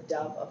remember is the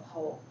dove of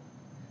hope."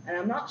 And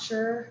I'm not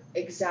sure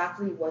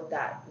exactly what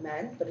that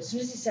meant, but as soon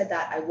as he said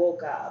that, I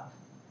woke up.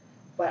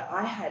 But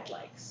I had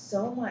like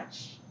so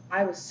much,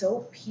 I was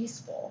so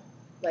peaceful.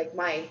 Like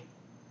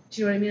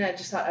do you know what I mean? I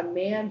just thought, a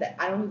man that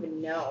I don't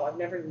even know, I've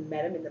never even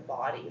met him in the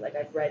body. Like,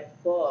 I've read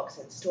books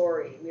and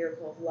story,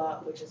 Miracle of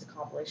Love, which is a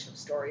compilation of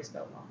stories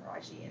about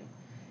Maharaji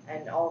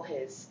and all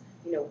his,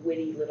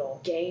 witty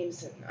little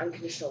games and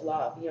unconditional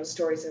love,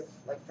 stories of,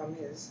 like, from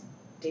his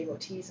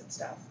devotees and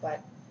stuff.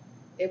 But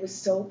it was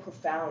so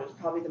profound. It was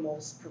probably the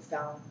most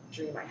profound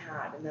dream I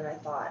had. And then I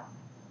thought,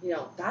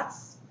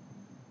 that's,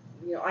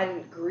 I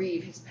didn't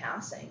grieve his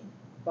passing,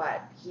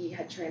 but he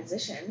had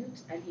transitioned,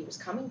 and he was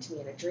coming to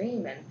me in a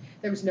dream, and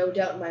there was no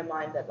doubt in my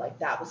mind that, like,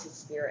 that was his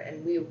spirit,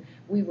 and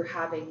we were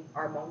having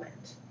our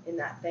moment in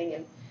that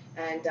thing.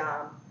 And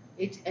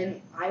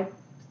I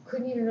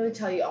couldn't even really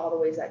tell you all the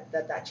ways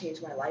that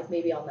changed my life.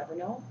 Maybe I'll never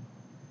know,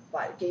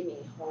 but it gave me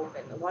hope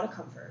and a lot of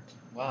comfort.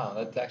 Wow,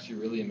 that's actually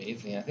really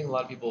amazing. I think a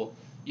lot of people,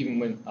 even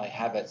when I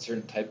have that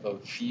certain type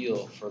of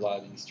feel for a lot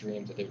of these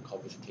dreams that they would call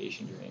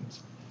visitation dreams,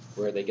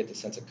 where they get the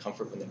sense of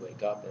comfort when they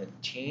wake up, and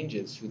it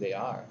changes who they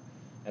are.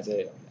 As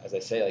I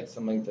say, like,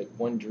 something like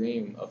one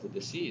dream of the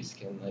deceased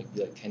can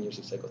be like 10 years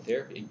of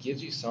psychotherapy. It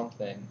gives you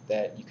something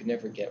that you could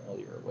never get while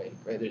you're awake,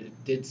 right?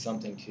 It did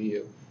something to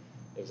you.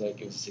 It was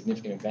a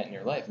significant event in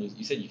your life, and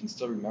you said you can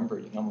still remember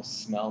it. You can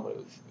almost smell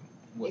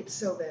It's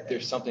so vivid.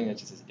 There's something that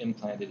just is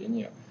implanted in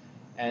you.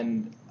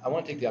 And I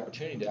want to take the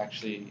opportunity to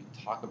actually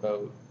talk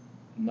about,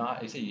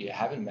 you say you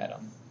haven't met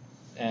him,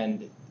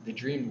 and the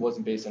dream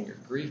wasn't based on your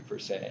grief per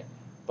se,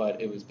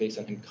 but it was based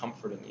on him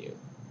comforting you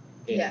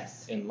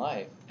in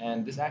life.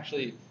 And this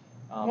actually...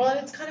 well, and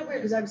it's kind of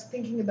weird because I was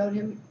thinking about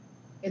him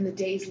in the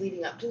days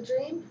leading up to the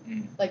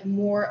dream. Like,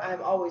 more,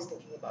 I'm always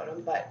thinking about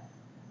him, but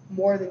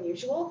more than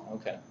usual.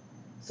 Okay.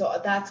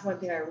 So that's one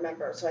thing I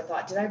remember. So I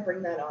thought, did I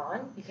bring that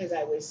on because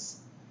I was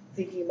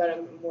thinking about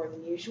him more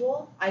than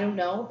usual? I don't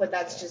know, but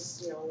that's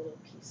just, a little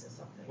piece of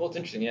something. Well, it's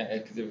interesting,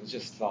 because it was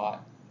just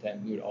thought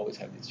that we would always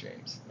have these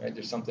dreams, right?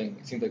 It seems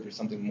like there's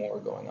something more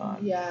going on.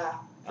 Yeah,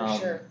 for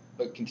sure.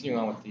 But continuing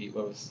on with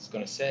what I was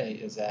going to say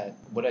is that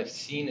what I've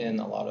seen in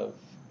a lot of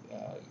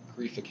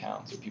grief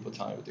accounts, or people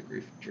telling me about the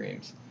grief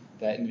dreams,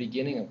 that in the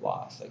beginning of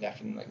loss, like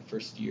after the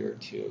first year or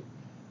two,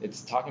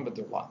 It's talking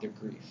about their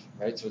grief,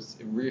 right? So it's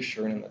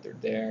reassuring them that they're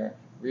there,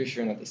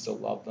 reassuring that they still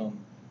love them,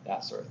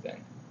 that sort of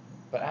thing.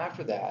 But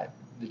after that,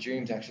 the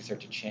dreams actually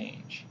start to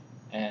change,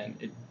 and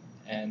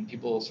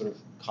people sort of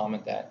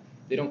comment that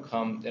they don't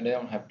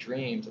have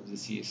dreams of the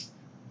deceased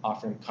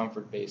offering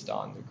comfort based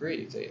on their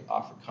grief. They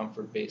offer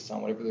comfort based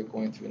on whatever they're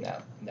going through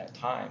in that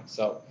time.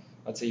 So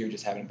let's say you're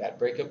just having a bad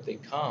breakup, they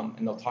come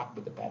and they'll talk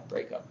about the bad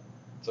breakup.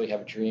 So you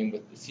have a dream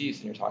with the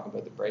deceased and you're talking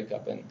about the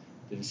breakup and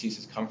the deceased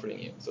is comforting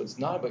you. So it's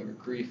not about your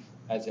grief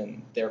as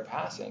in their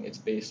passing, it's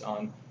based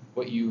on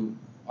what you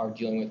are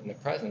dealing with in the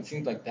present. It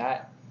seems like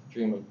that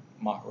dream of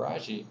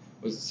Maharaji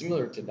was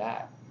similar to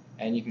that.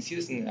 And you can see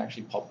this in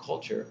actually pulp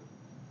culture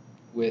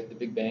with the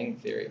Big Bang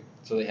Theory.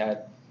 So they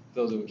had,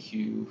 those of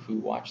you who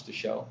watched the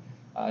show,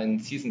 in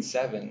season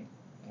 7,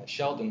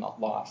 Sheldon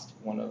lost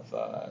one of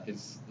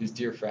his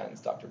dear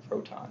friends, Dr.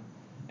 Proton.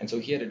 And so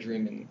he had a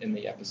dream in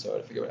the episode,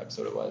 I forget what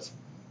episode it was,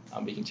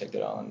 but you can check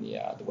that out on the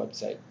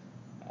website,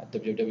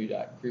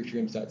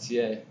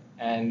 www.griefdreams.ca.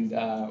 And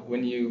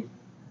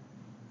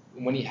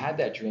when he had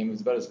that dream, it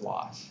was about his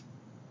loss.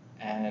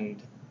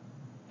 And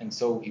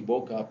so he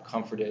woke up,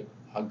 comforted,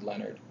 hugged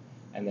Leonard,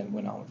 and then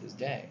went on with his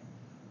day.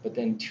 But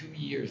then 2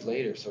 years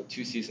later, so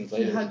 2 seasons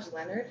later... He hugged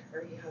Leonard,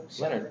 or he hugged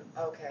Sheldon? Leonard.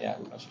 Okay. Yeah,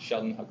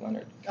 Sheldon hugged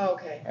Leonard. Oh,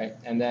 okay. Right,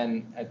 and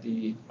then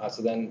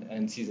so then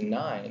in season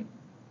 9,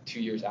 2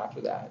 years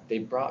after that, they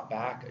brought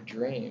back a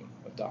dream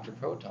of Dr.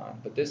 Proton.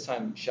 But this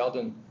time,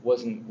 Sheldon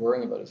wasn't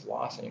worrying about his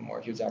loss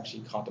anymore. He was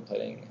actually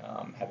contemplating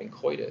having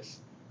coitus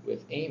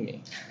with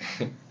Amy.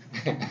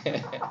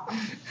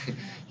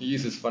 He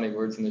uses funny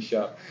words in the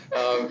show.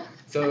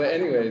 So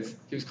anyways,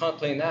 he was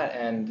contemplating that,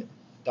 and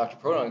Dr.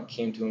 Proton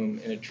came to him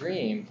in a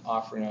dream,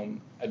 offering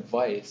him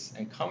advice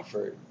and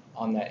comfort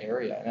on that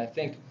area. And I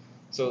think,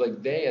 so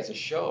like they as a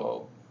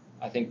show,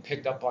 I think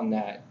picked up on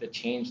that, the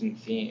change in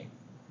theme,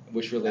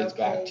 which relates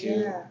back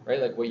to,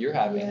 right, like what you're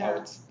having, how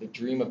it's the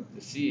dream of the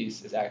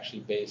deceased is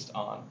actually based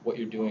on what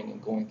you're doing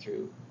and going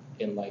through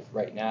in life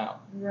right now.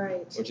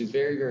 Right. Which is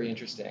very, very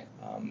interesting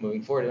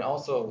moving forward. And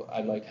also,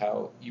 I like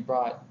how you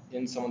brought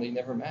in someone that you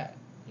never met,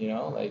 you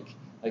know, like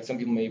some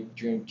people may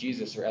dream of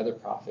Jesus or other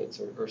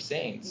prophets or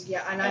saints.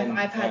 Yeah, and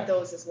I've had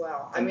those as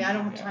well. I mean, I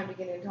don't have time to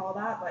get into all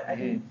that, but I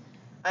think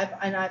I've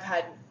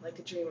had like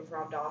a dream of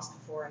Ram Dass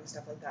before and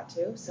stuff like that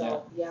too.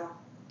 So yeah.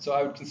 So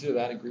I would consider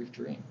that a grief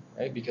dream,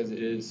 right? Because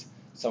it is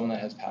someone that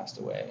has passed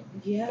away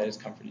that is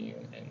comforting you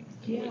in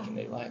waking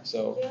day life.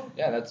 So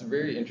that's a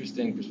very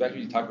interesting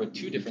perspective. You talk about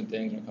 2 different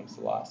things when it comes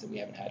to loss that we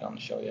haven't had on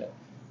the show yet,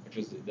 which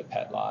was the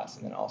pet loss,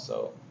 and then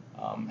also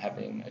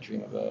having a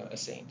dream of a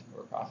saint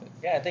or a prophet.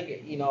 Yeah, I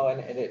think, you know, and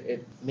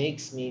it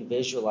makes me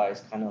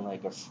visualize kind of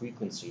like a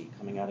frequency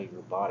coming out of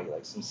your body,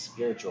 like some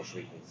spiritual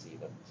frequency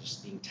that's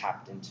just being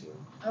tapped into.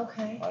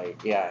 Okay.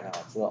 Like, yeah, I know,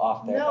 it's a little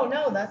off there.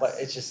 But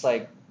it's just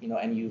like, you know,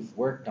 and you've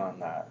worked on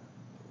that,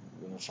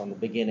 you know, from the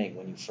beginning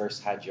when you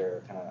first had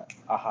your kind of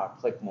aha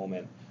click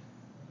moment,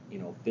 you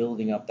know,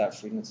 building up that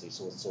frequency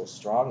so it's so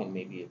strong, and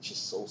maybe it's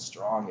just so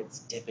strong it's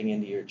dipping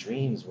into your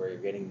dreams where you're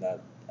getting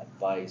that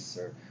advice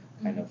or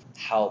kind of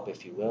help,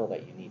 if you will,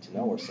 that you need to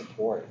know, or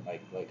support,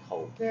 like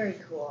hope. Very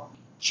cool.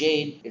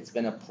 Jade, it's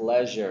been a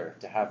pleasure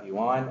to have you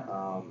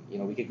on. You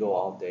know, we could go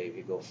all day. We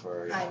could go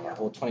for a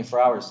whole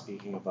 24 hours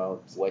speaking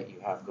about what you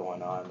have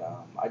going on.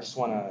 I just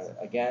want to,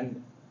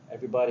 again,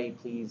 everybody,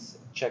 please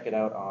check it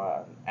out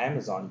on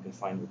Amazon. You can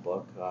find the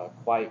book,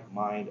 Quiet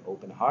Mind,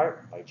 Open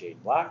Heart by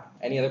Jade Black.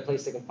 Any other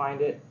place they can find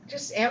it?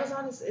 Just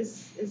Amazon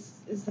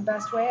is the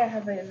best way. I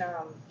have an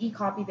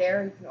e-copy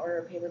there. You can order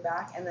a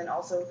paperback. And then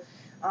also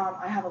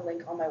I have a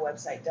link on my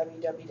website,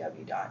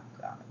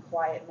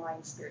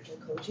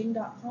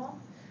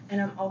 www.quietmindspiritualcoaching.com. And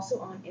I'm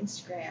also on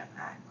Instagram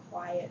at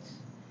Quiet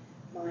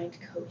Mind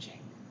Coaching,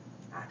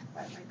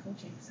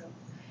 So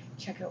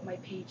check out my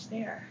page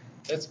there.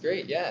 That's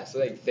great, yeah.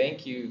 So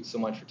thank you so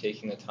much for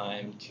taking the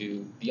time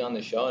to be on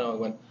the show. I know it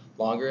went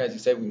longer, as you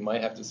said. We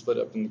might have to split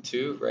up into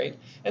 2, right?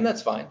 And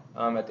that's fine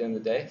at the end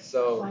of the day.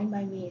 So fine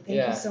by me.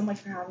 Thank you so much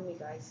for having me,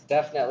 guys.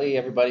 Definitely,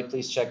 everybody,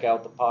 please check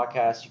out the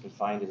podcast. You can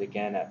find it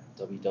again at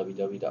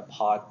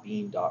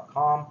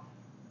www.podbean.com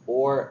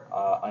or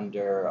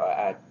under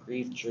at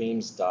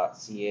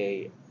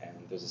griefdreams.ca, and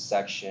there's a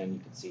section you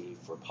can see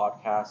for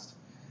podcast.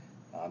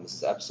 This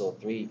is episode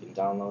 3. You can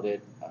download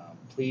it.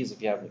 Please,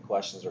 if you have any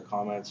questions or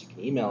comments, you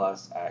can email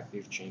us at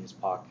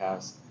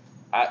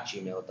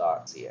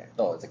griefdreamspodcast@gmail.ca.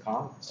 Oh, is it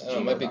com?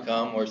 It might be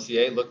com or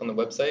ca. Look on the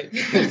website.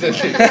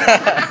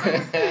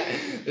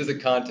 There's a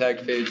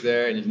contact page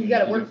there, and you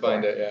can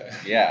find it.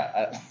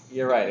 Yeah,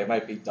 you're right. It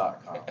might be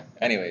 .com.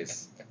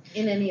 Anyways.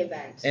 In any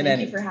event.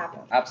 Thank you for having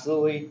me.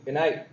 Absolutely. Good night.